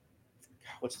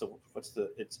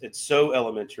 it's so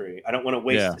elementary. I don't want to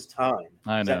waste his time.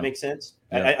 Does that make sense?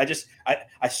 Yeah.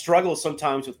 I struggle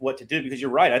sometimes with what to do, because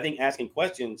you're right. I think asking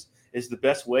questions is the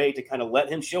best way to kind of let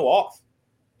him show off,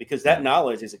 because that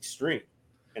knowledge is extreme.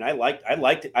 And I like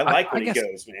when he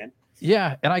goes, man.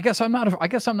 Yeah. And I guess I'm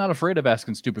not afraid of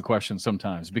asking stupid questions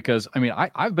sometimes, because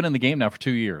I've been in the game now for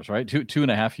 2 years, right?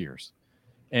 2.5 years.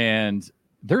 And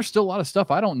there's still a lot of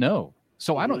stuff I don't know.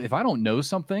 So if I don't know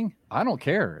something, I don't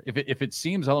care. If it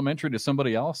seems elementary to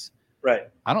somebody else, right?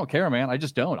 I don't care, man. I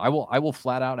just don't. I will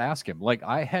flat out ask him. Like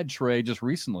I had Trey just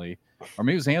recently, or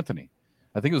maybe it was Anthony.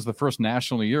 I think it was the first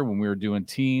national year when we were doing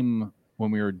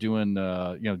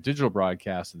digital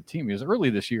broadcasts of the team. It was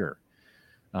early this year.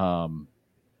 Anyway,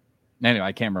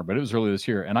 I can't remember, but it was early this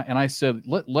year. And I said,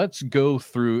 let's go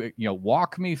through,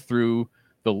 walk me through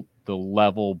the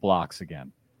level blocks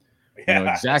again.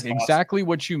 Exactly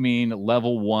what you mean.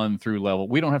 Level 1 through level.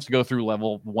 We don't have to go through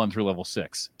level 1 through level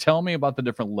 6. Tell me about the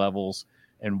different levels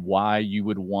and why you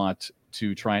would want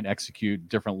to try and execute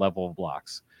different level of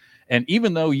blocks. And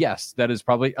even though, yes, that is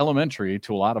probably elementary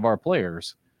to a lot of our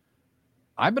players,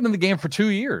 I've been in the game for 2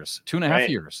 years, 2.5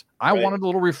 years. I wanted a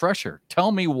little refresher.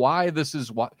 Tell me why this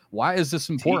is why is this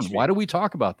important? Why do we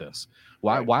talk about this?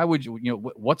 Why would you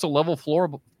what's a level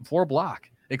floor block?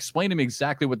 Explain to me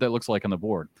exactly what that looks like on the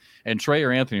board. And Trey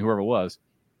or Anthony, whoever it was,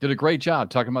 did a great job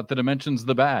talking about the dimensions of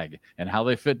the bag and how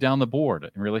they fit down the board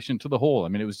in relation to the hole. I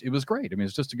mean, it was great. I mean,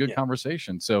 it's just a good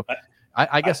conversation. So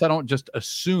I guess I don't just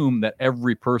assume that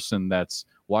every person that's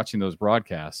watching those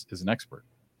broadcasts is an expert.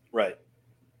 Right.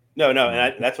 No,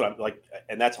 and that's what I'm like,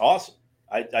 and that's awesome.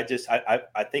 I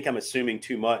think I'm assuming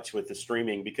too much with the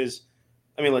streaming because,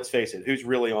 I mean, let's face it, who's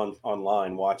really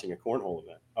online watching a cornhole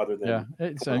event other than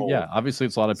obviously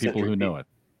it's a lot of people who know it.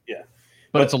 Yeah,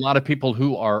 but it's a lot of people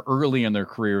who are early in their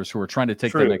careers who are trying to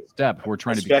take the next step, who are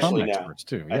trying to become experts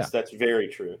too. That's very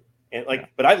true. And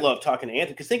but I love talking to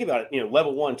Anthony because think about it,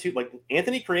 level 1, 2, like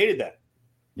Anthony created that.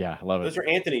 Yeah, I love it. Those are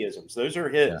Anthonyisms. Those are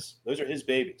his. Yeah. Those are his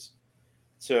babies.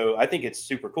 So I think it's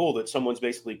super cool that someone's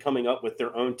basically coming up with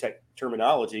their own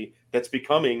terminology that's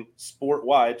becoming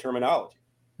sport-wide terminology.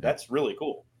 Yeah. That's really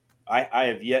cool. I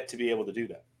have yet to be able to do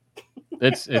that.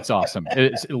 It's awesome.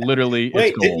 It's literally.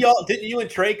 Wait, didn't you and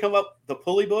Trey come up the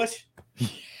pulley bush?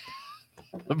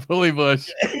 The pulley bush.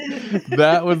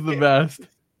 That was the best.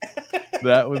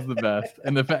 That was the best.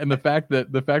 And the fact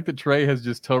that Trey has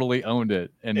just totally owned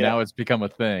it and now it's become a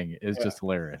thing is just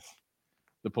hilarious.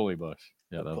 The pulley bush.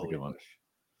 Yeah, that was a good one.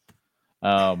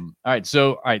 All right.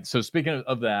 So speaking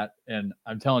of that, and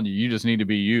I'm telling you, you just need to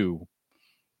be you.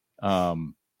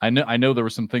 I know there were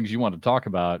some things you want to talk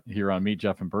about here on Meet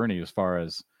Jeff and Bernie as far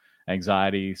as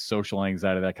anxiety, social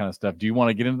anxiety, that kind of stuff. Do you want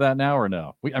to get into that now or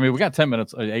no? We got 8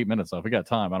 minutes left. We got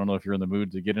time. I don't know if you're in the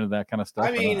mood to get into that kind of stuff.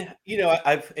 I mean,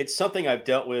 it's something I've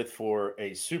dealt with for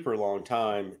a super long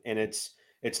time, and it's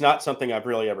not something I've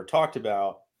really ever talked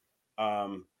about.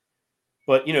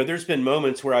 But there's been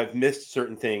moments where I've missed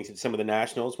certain things at some of the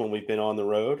nationals when we've been on the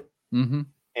road, and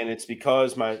it's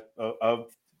because of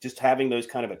just having those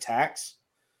kind of attacks,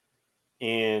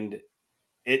 and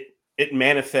it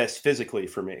manifests physically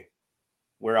for me,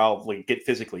 where I'll get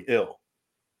physically ill,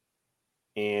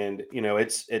 and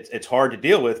it's hard to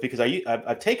deal with because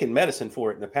I've taken medicine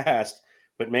for it in the past,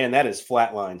 but man, that is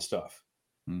flatline stuff.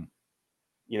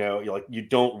 You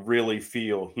don't really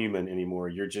feel human anymore.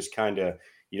 You're just kind of.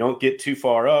 You don't get too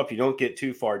far up. You don't get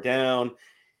too far down.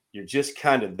 You're just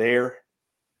kind of there.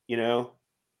 You're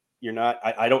not,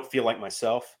 I don't feel like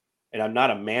myself, and I'm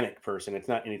not a manic person. It's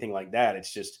not anything like that.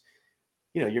 It's just,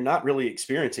 you're not really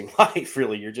experiencing life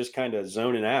really. You're just kind of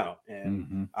zoning out.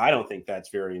 And I don't think that's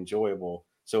very enjoyable.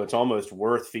 So it's almost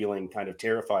worth feeling kind of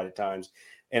terrified at times.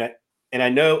 And I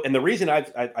know, and the reason I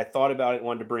thought about it,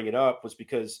 wanted to bring it up was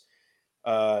because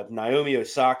Naomi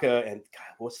Osaka and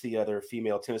what's the other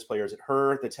female tennis player? Is it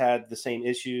her that's had the same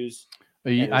issues?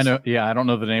 I know. Yeah, I don't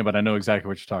know the name, but I know exactly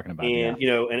what you're talking about. And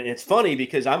and it's funny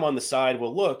because I'm on the side.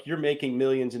 Well, look, you're making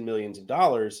millions and millions of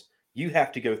dollars. You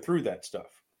have to go through that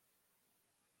stuff.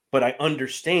 But I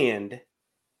understand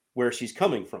where she's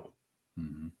coming from,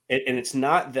 and it's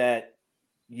not that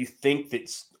you think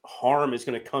that harm is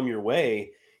going to come your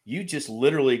way. You just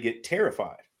literally get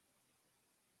terrified.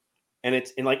 And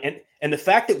it's and the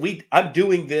fact that I'm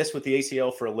doing this with the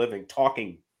ACL for a living,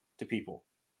 talking to people.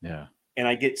 Yeah. And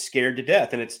I get scared to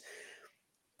death. And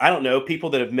I don't know, people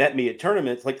that have met me at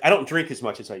tournaments, I don't drink as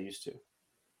much as I used to.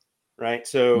 Right.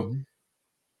 So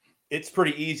it's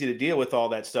pretty easy to deal with all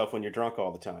that stuff when you're drunk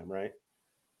all the time. Right.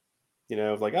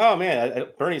 Oh man,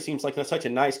 Bernie seems like such a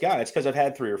nice guy. It's because I've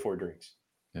had 3 or 4 drinks.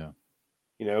 Yeah.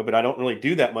 But I don't really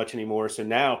do that much anymore. So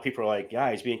now people are like, yeah,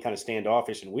 he's being kind of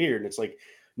standoffish and weird. And it's like,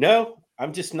 no,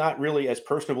 I'm just not really as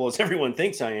personable as everyone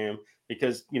thinks I am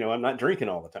because, I'm not drinking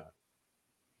all the time.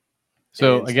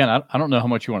 So again, I don't know how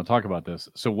much you want to talk about this.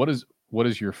 So what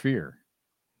is your fear?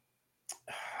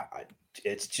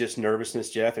 It's just nervousness,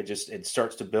 Jeff. It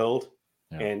starts to build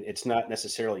and it's not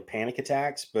necessarily panic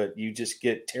attacks, but you just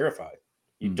get terrified.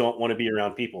 You don't want to be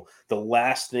around people. The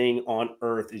last thing on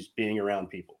earth is being around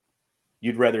people.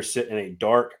 You'd rather sit in a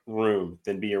dark room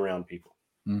than be around people.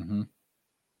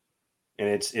 And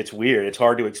it's weird. It's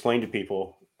hard to explain to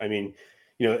people. I mean,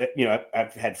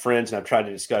 I've had friends and I've tried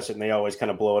to discuss it and they always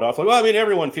kind of blow it off. Like, well, I mean,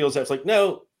 everyone feels that. It's like,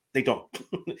 no, they don't.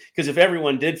 Because if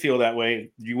everyone did feel that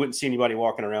way, you wouldn't see anybody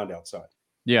walking around outside.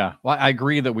 Yeah. Well, I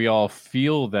agree that we all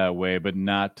feel that way, but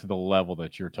not to the level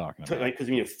that you're talking about.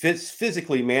 Because,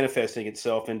 physically manifesting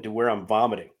itself into where I'm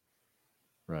vomiting.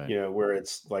 Right. You know, where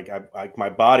it's like my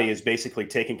body is basically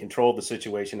taking control of the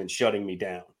situation and shutting me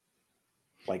down.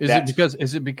 Like Is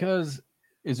it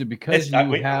because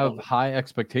you have high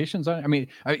expectations on it? I mean,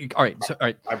 all right. So, all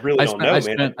right. I really don't know,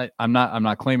 man. I'm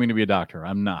not claiming to be a doctor.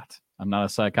 I'm not a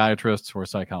psychiatrist or a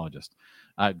psychologist.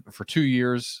 For 2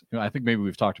 years, I think maybe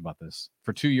we've talked about this.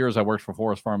 For 2 years, I worked for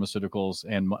Forest Pharmaceuticals,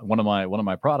 and one of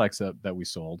my products that we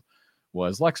sold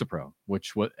was Lexapro,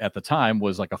 which at the time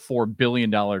was like a $4 billion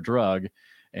drug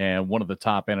and one of the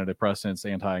top antidepressants,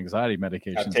 anti-anxiety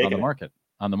medications on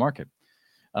the market.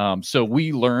 So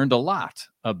we learned a lot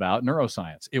about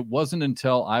neuroscience. It wasn't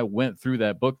until I went through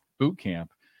that boot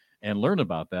camp and learned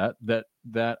about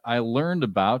that I learned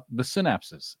about the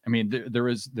synapses. I mean, there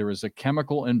is a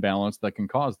chemical imbalance that can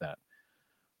cause that.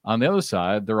 On the other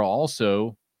side, there are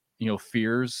also,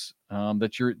 fears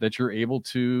that you're able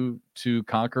to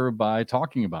conquer by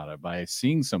talking about it, by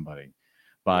seeing somebody,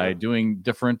 by doing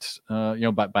different,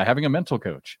 by having a mental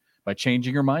coach, by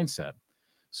changing your mindset.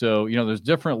 So, there's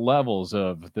different levels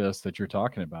of this that you're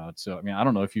talking about. So, I mean, I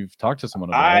don't know if you've talked to someone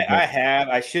about it. I have.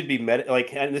 I should be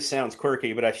and this sounds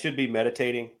quirky, but I should be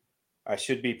meditating. I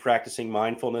should be practicing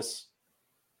mindfulness.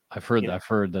 I've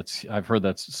heard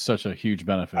that's such a huge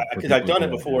benefit because I've done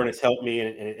it before and it's helped me,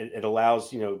 and it allows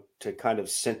to kind of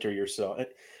center yourself.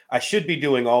 I should be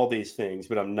doing all these things,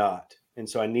 but I'm not, and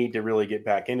so I need to really get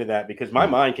back into that because my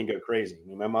mind can go crazy. I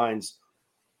mean, my mind's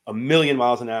a million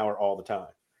miles an hour all the time.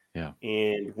 Yeah.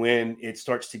 And when it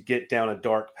starts to get down a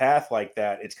dark path like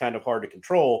that, it's kind of hard to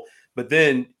control. But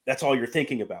then that's all you're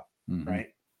thinking about, right?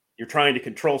 You're trying to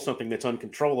control something that's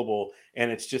uncontrollable, and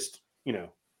it's just,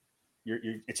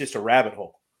 it's just a rabbit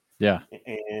hole. Yeah.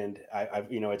 And I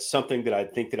it's something that I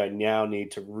think that I now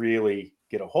need to really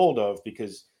get a hold of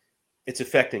because it's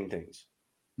affecting things.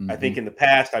 I think in the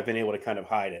past I've been able to kind of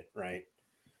hide it, right?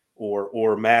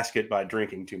 Or mask it by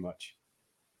drinking too much,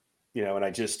 and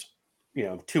I just,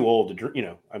 too old to drink,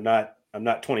 I'm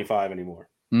not 25 anymore.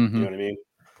 You know what I mean?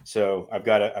 So I've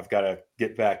got to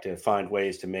get back to find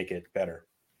ways to make it better.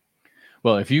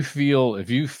 Well, if you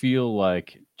feel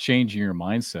like changing your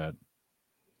mindset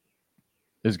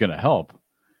is going to help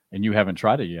and you haven't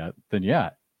tried it yet, then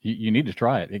you need to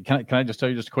try it. Can I just tell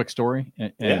you just a quick story?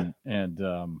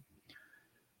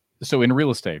 So in real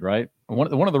estate, right?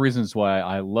 One of the reasons why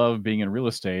I love being in real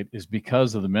estate is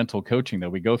because of the mental coaching that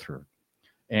we go through.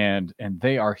 And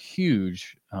they are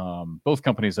huge. Both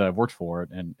companies that I've worked for,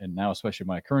 and now especially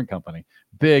my current company,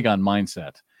 big on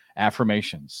mindset,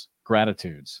 affirmations,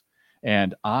 gratitudes.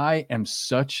 And I am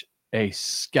such a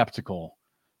skeptical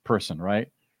person, right?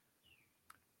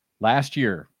 Last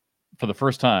year, for the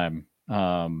first time,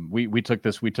 we took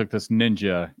this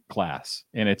ninja class,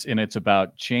 and it's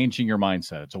about changing your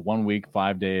mindset. It's a 1 week,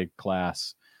 5-day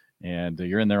class, and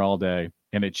you're in there all day,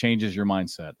 and it changes your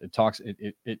mindset.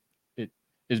 It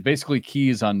is basically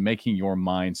keys on making your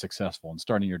mind successful and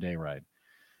starting your day right.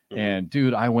 And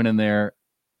dude, I went in there.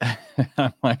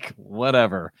 I'm like,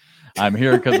 whatever. I'm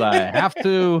here because I have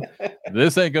to.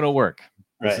 This ain't gonna work.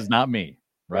 This is not me,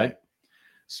 right?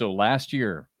 So last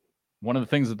year, one of the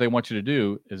things that they want you to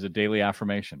do is a daily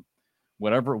affirmation.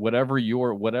 Whatever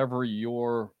your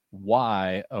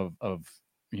why of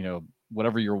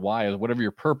whatever your why is, whatever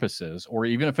your purpose is, or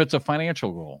even if it's a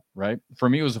financial goal, right? For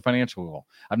me, it was a financial goal.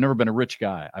 I've never been a rich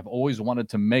guy. I've always wanted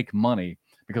to make money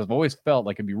because I've always felt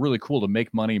like it'd be really cool to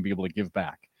make money and be able to give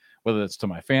back, whether it's to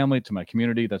my family, to my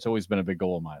community. That's always been a big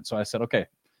goal of mine. So I said, okay,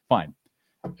 fine.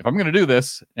 If I'm going to do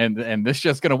this and this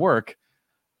just going to work,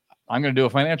 I'm going to do a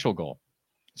financial goal.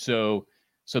 So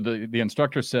the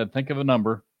instructor said, think of a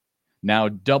number. Now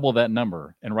double that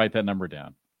number and write that number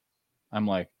down. I'm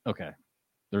like, okay,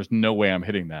 there's no way I'm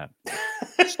hitting that.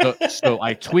 So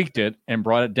I tweaked it and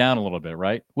brought it down a little bit,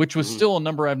 right? Which was still a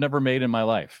number I've never made in my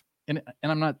life. And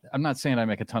I'm not saying I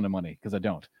make a ton of money because I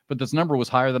don't, but this number was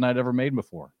higher than I'd ever made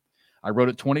before. I wrote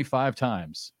it 25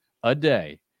 times a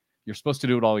day. You're supposed to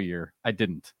do it all year. I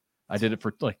didn't. I did it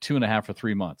for like 2.5 or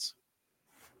 3 months.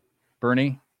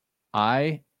 Bernie,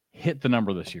 I hit the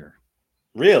number this year.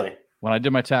 Really? When I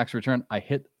did my tax return, I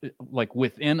hit like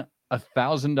within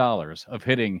 $1,000 of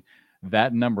hitting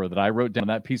that number that I wrote down on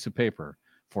that piece of paper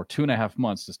for 2.5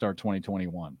 months to start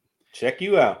 2021. Check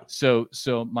you out. So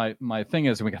my thing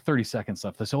is, and we got 30 seconds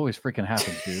left. This always freaking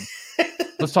happens, dude.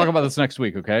 Let's talk about this next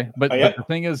week, okay? But the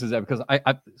thing is that because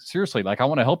I seriously, like, I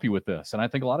want to help you with this, and I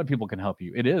think a lot of people can help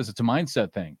you. It's a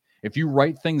mindset thing. If you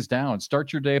write things down,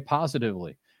 start your day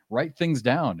positively, write things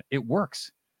down, it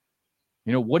works.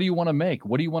 What do you want to make?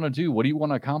 What do you want to do? What do you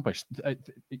want to accomplish?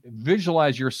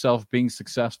 Visualize yourself being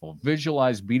successful.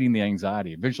 Visualize beating the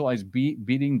anxiety. Visualize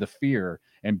beating the fear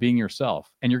and being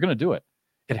yourself. And you're going to do it.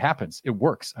 It happens. It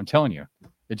works. I'm telling you,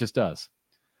 it just does.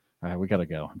 All right, we got to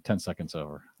go. I'm 10 seconds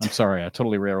over. I'm sorry. I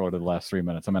totally railroaded the last 3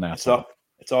 minutes. I'm an asshole.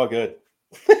 It's all good.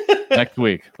 Next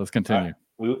week, let's continue.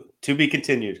 To be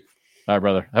continued. All right,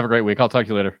 brother. Have a great week. I'll talk to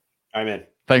you later. I'm in.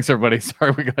 Thanks, everybody.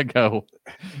 Sorry, we got to go.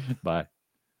 Bye.